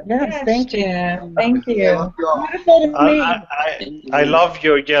 Yes, thank you. Thank you. Beautiful to meet. I love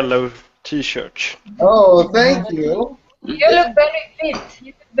your yellow T-shirt. Oh, thank you. You look very fit.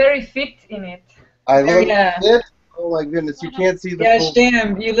 You look very fit in it. I look fit. Oh my goodness, you can't see the full.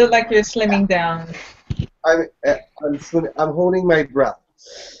 Damn, you look like you're slimming down. I'm holding my breath.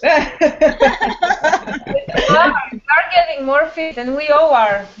 You are getting more fit, and we all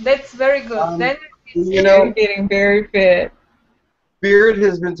are. That's very good. Then you're getting very fit. Spirit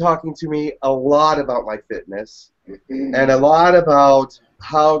has been talking to me a lot about my fitness, and a lot about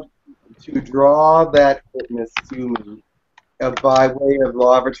how to draw that fitness to me by way of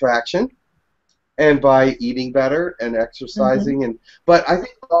law of attraction. And by eating better and exercising, but I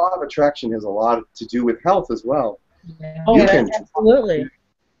think law of attraction has a lot to do with health as well. Yeah. Oh, absolutely.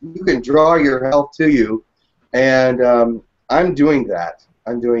 You can draw your health to you, and I'm doing that.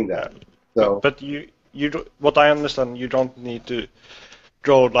 So, but what I understand, you don't need to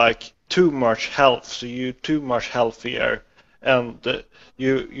draw like too much health, so you're too much healthier, and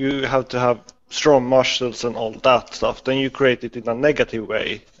you have to have strong muscles and all that stuff. Then you create it in a negative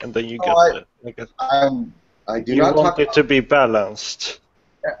way, and then you get the negative. I do you not want talk it to be balanced.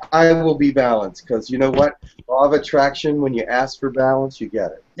 I will be balanced, because you know what? Law of attraction, when you ask for balance, you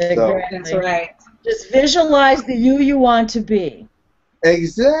get it. Exactly. That's right. Just visualize the you want to be.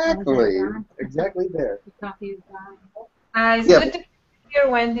 Exactly. Exactly there. It's good to be here,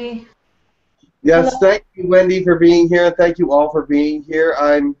 Wendy. Yes, thank you, Wendy, for being here, and thank you all for being here.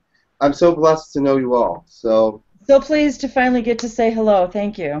 I'm so blessed to know you all. So pleased to finally get to say hello.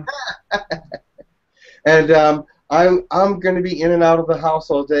 Thank you. And I'm going to be in and out of the house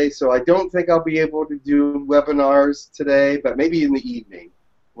all day, so I don't think I'll be able to do webinars today, but maybe in the evening.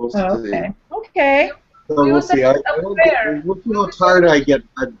 We'll see. Okay. So we'll see. We'll see how tired I get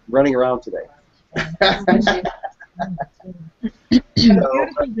running around today.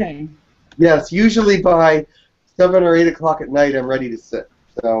 Beautiful day. Yes, usually by 7 or 8 o'clock at night, I'm ready to sit.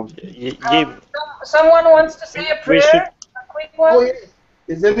 So. Someone wants to say a prayer? A quick one? Oh, yeah.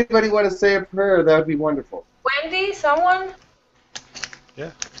 Does anybody want to say a prayer? That would be wonderful. Wendy, someone?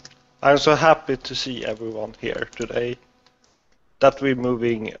 Yeah. I'm so happy to see everyone here today. That we're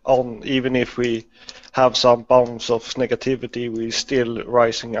moving on, even if we have some bounce of negativity, we're still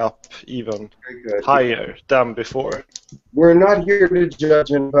rising up even higher than before. We're not here to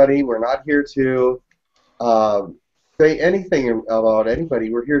judge anybody. We're not here to say anything about anybody.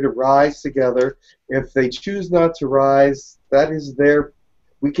 We're here to rise together. If they choose not to rise, that is their.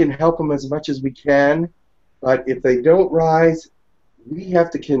 We can help them as much as we can, but if they don't rise, we have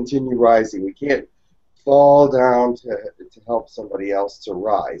to continue rising. We can't fall down to help somebody else to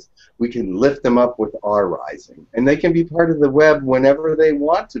rise. We can lift them up with our rising, and they can be part of the web whenever they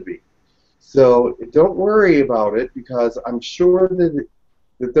want to be. So don't worry about it, because I'm sure that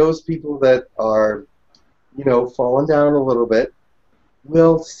those people that are, you know, falling down a little bit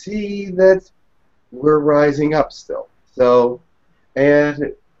will see that we're rising up still. So,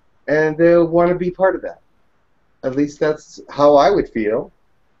 and they'll want to be part of that. At least that's how I would feel.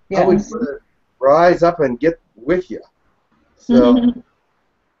 Yes. I would want to rise up and get with you. So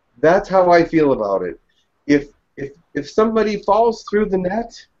that's how I feel about it. If somebody falls through the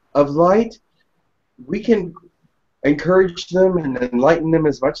net of light, we can encourage them and enlighten them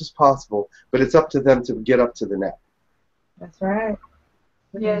as much as possible, but it's up to them to get up to the net. That's right.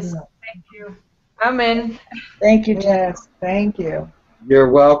 Yes, thank you. Amen. Thank you, Yes, thank you. You're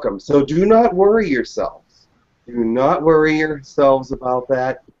welcome. So do not worry yourselves. Do not worry yourselves about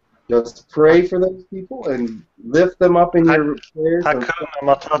that. Just pray for those people and lift them up in your prayers. Hakuna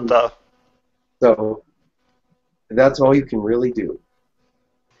Matata. So that's all you can really do.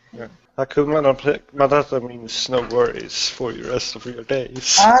 Yeah. Hakuna Matata means no worries for the rest of your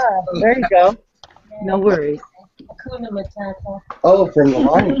days. Ah, there you go. No worries. Hakuna Matata. Oh, from the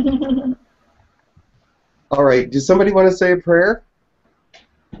line. All right. Does somebody want to say a prayer?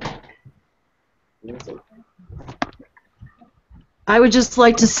 I would just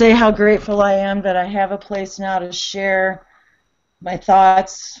like to say how grateful I am that I have a place now to share my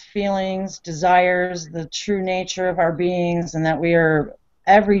thoughts, feelings, desires, the true nature of our beings, and that we are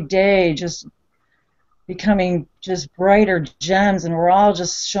every day just becoming just brighter gems, and we're all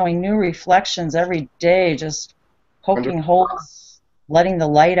just showing new reflections every day, just poking holes, letting the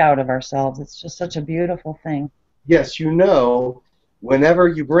light out of ourselves. It's just such a beautiful thing. Yes, you know, whenever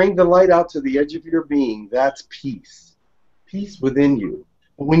you bring the light out to the edge of your being, that's peace. Peace within you.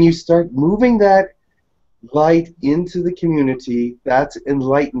 But when you start moving that light into the community, that's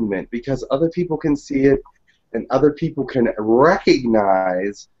enlightenment, because other people can see it and other people can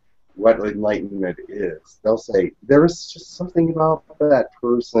recognize what enlightenment is. They'll say, there is just something about that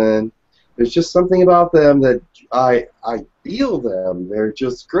person. There's just something about them that I feel them. They're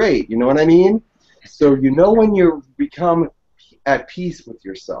just great. You know what I mean? So you know when you become at peace with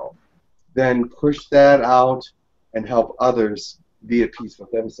yourself, then push that out and help others be at peace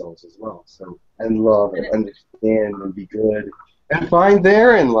with themselves as well. So, and love and understand and be good and find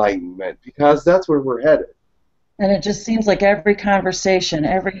their enlightenment, because that's where we're headed. And it just seems like every conversation,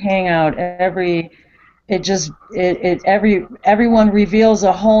 every hangout, everyone reveals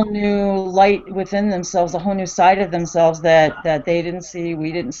a whole new light within themselves, a whole new side of themselves that they didn't see,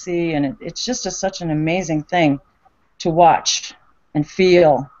 we didn't see, and it's just such an amazing thing to watch and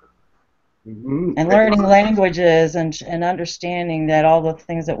feel. Mm-hmm. And learning languages and understanding that all the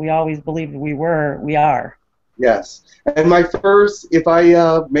things that we always believed we were, we are. Yes. And my first, if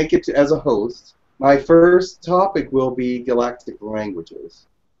I make it as a host, my first topic will be galactic languages,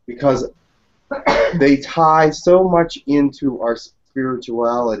 because they tie so much into our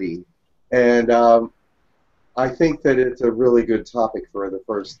spirituality. And I think that it's a really good topic for the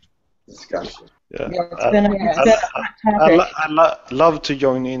first discussion. Yeah, it's been a hot topic. I love to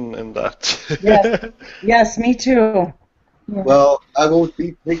join in that. Yes, yes, me too. Yeah. Well, I will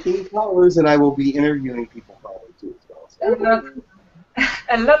be taking callers and I will be interviewing people probably too. So.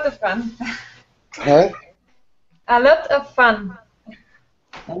 A lot of fun. Huh? A lot of fun.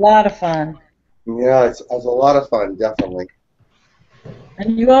 A lot of fun. Yeah, it's a lot of fun, definitely.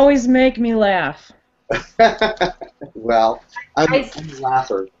 And you always make me laugh. Well, I'm a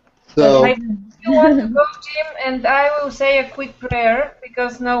laugher. So, I still want to go, Jim, and I will say a quick prayer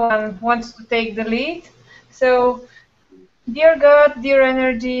because no one wants to take the lead. So, dear God, dear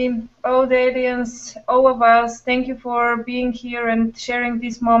energy, all the aliens, all of us, thank you for being here and sharing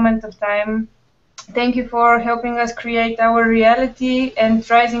this moment of time. Thank you for helping us create our reality and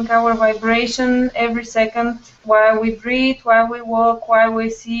raising our vibration every second while we breathe, while we walk, while we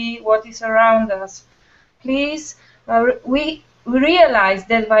see what is around us. Please, we realize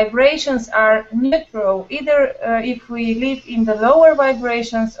that vibrations are neutral. Either if we live in the lower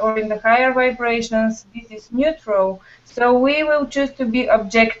vibrations or in the higher vibrations, this is neutral. So we will choose to be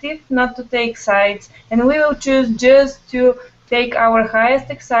objective, not to take sides, and we will choose just to take our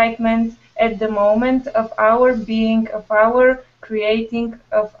highest excitement at the moment of our being, of our creating,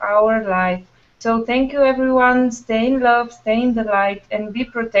 of our life. So thank you everyone, stay in love, stay in the light, and be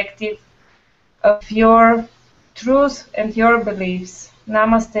protective of your truth and your beliefs.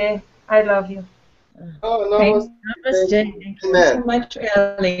 Namaste. I love you. oh, namaste. Namaste. Thank you so much,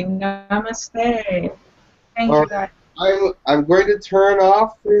 Ellie. Namaste. Thank you, guys. I'm going to turn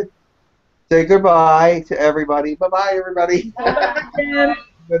off. Say goodbye to everybody. Bye-bye, everybody. I'm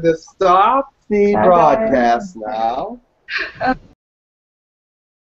going to stop the broadcast now.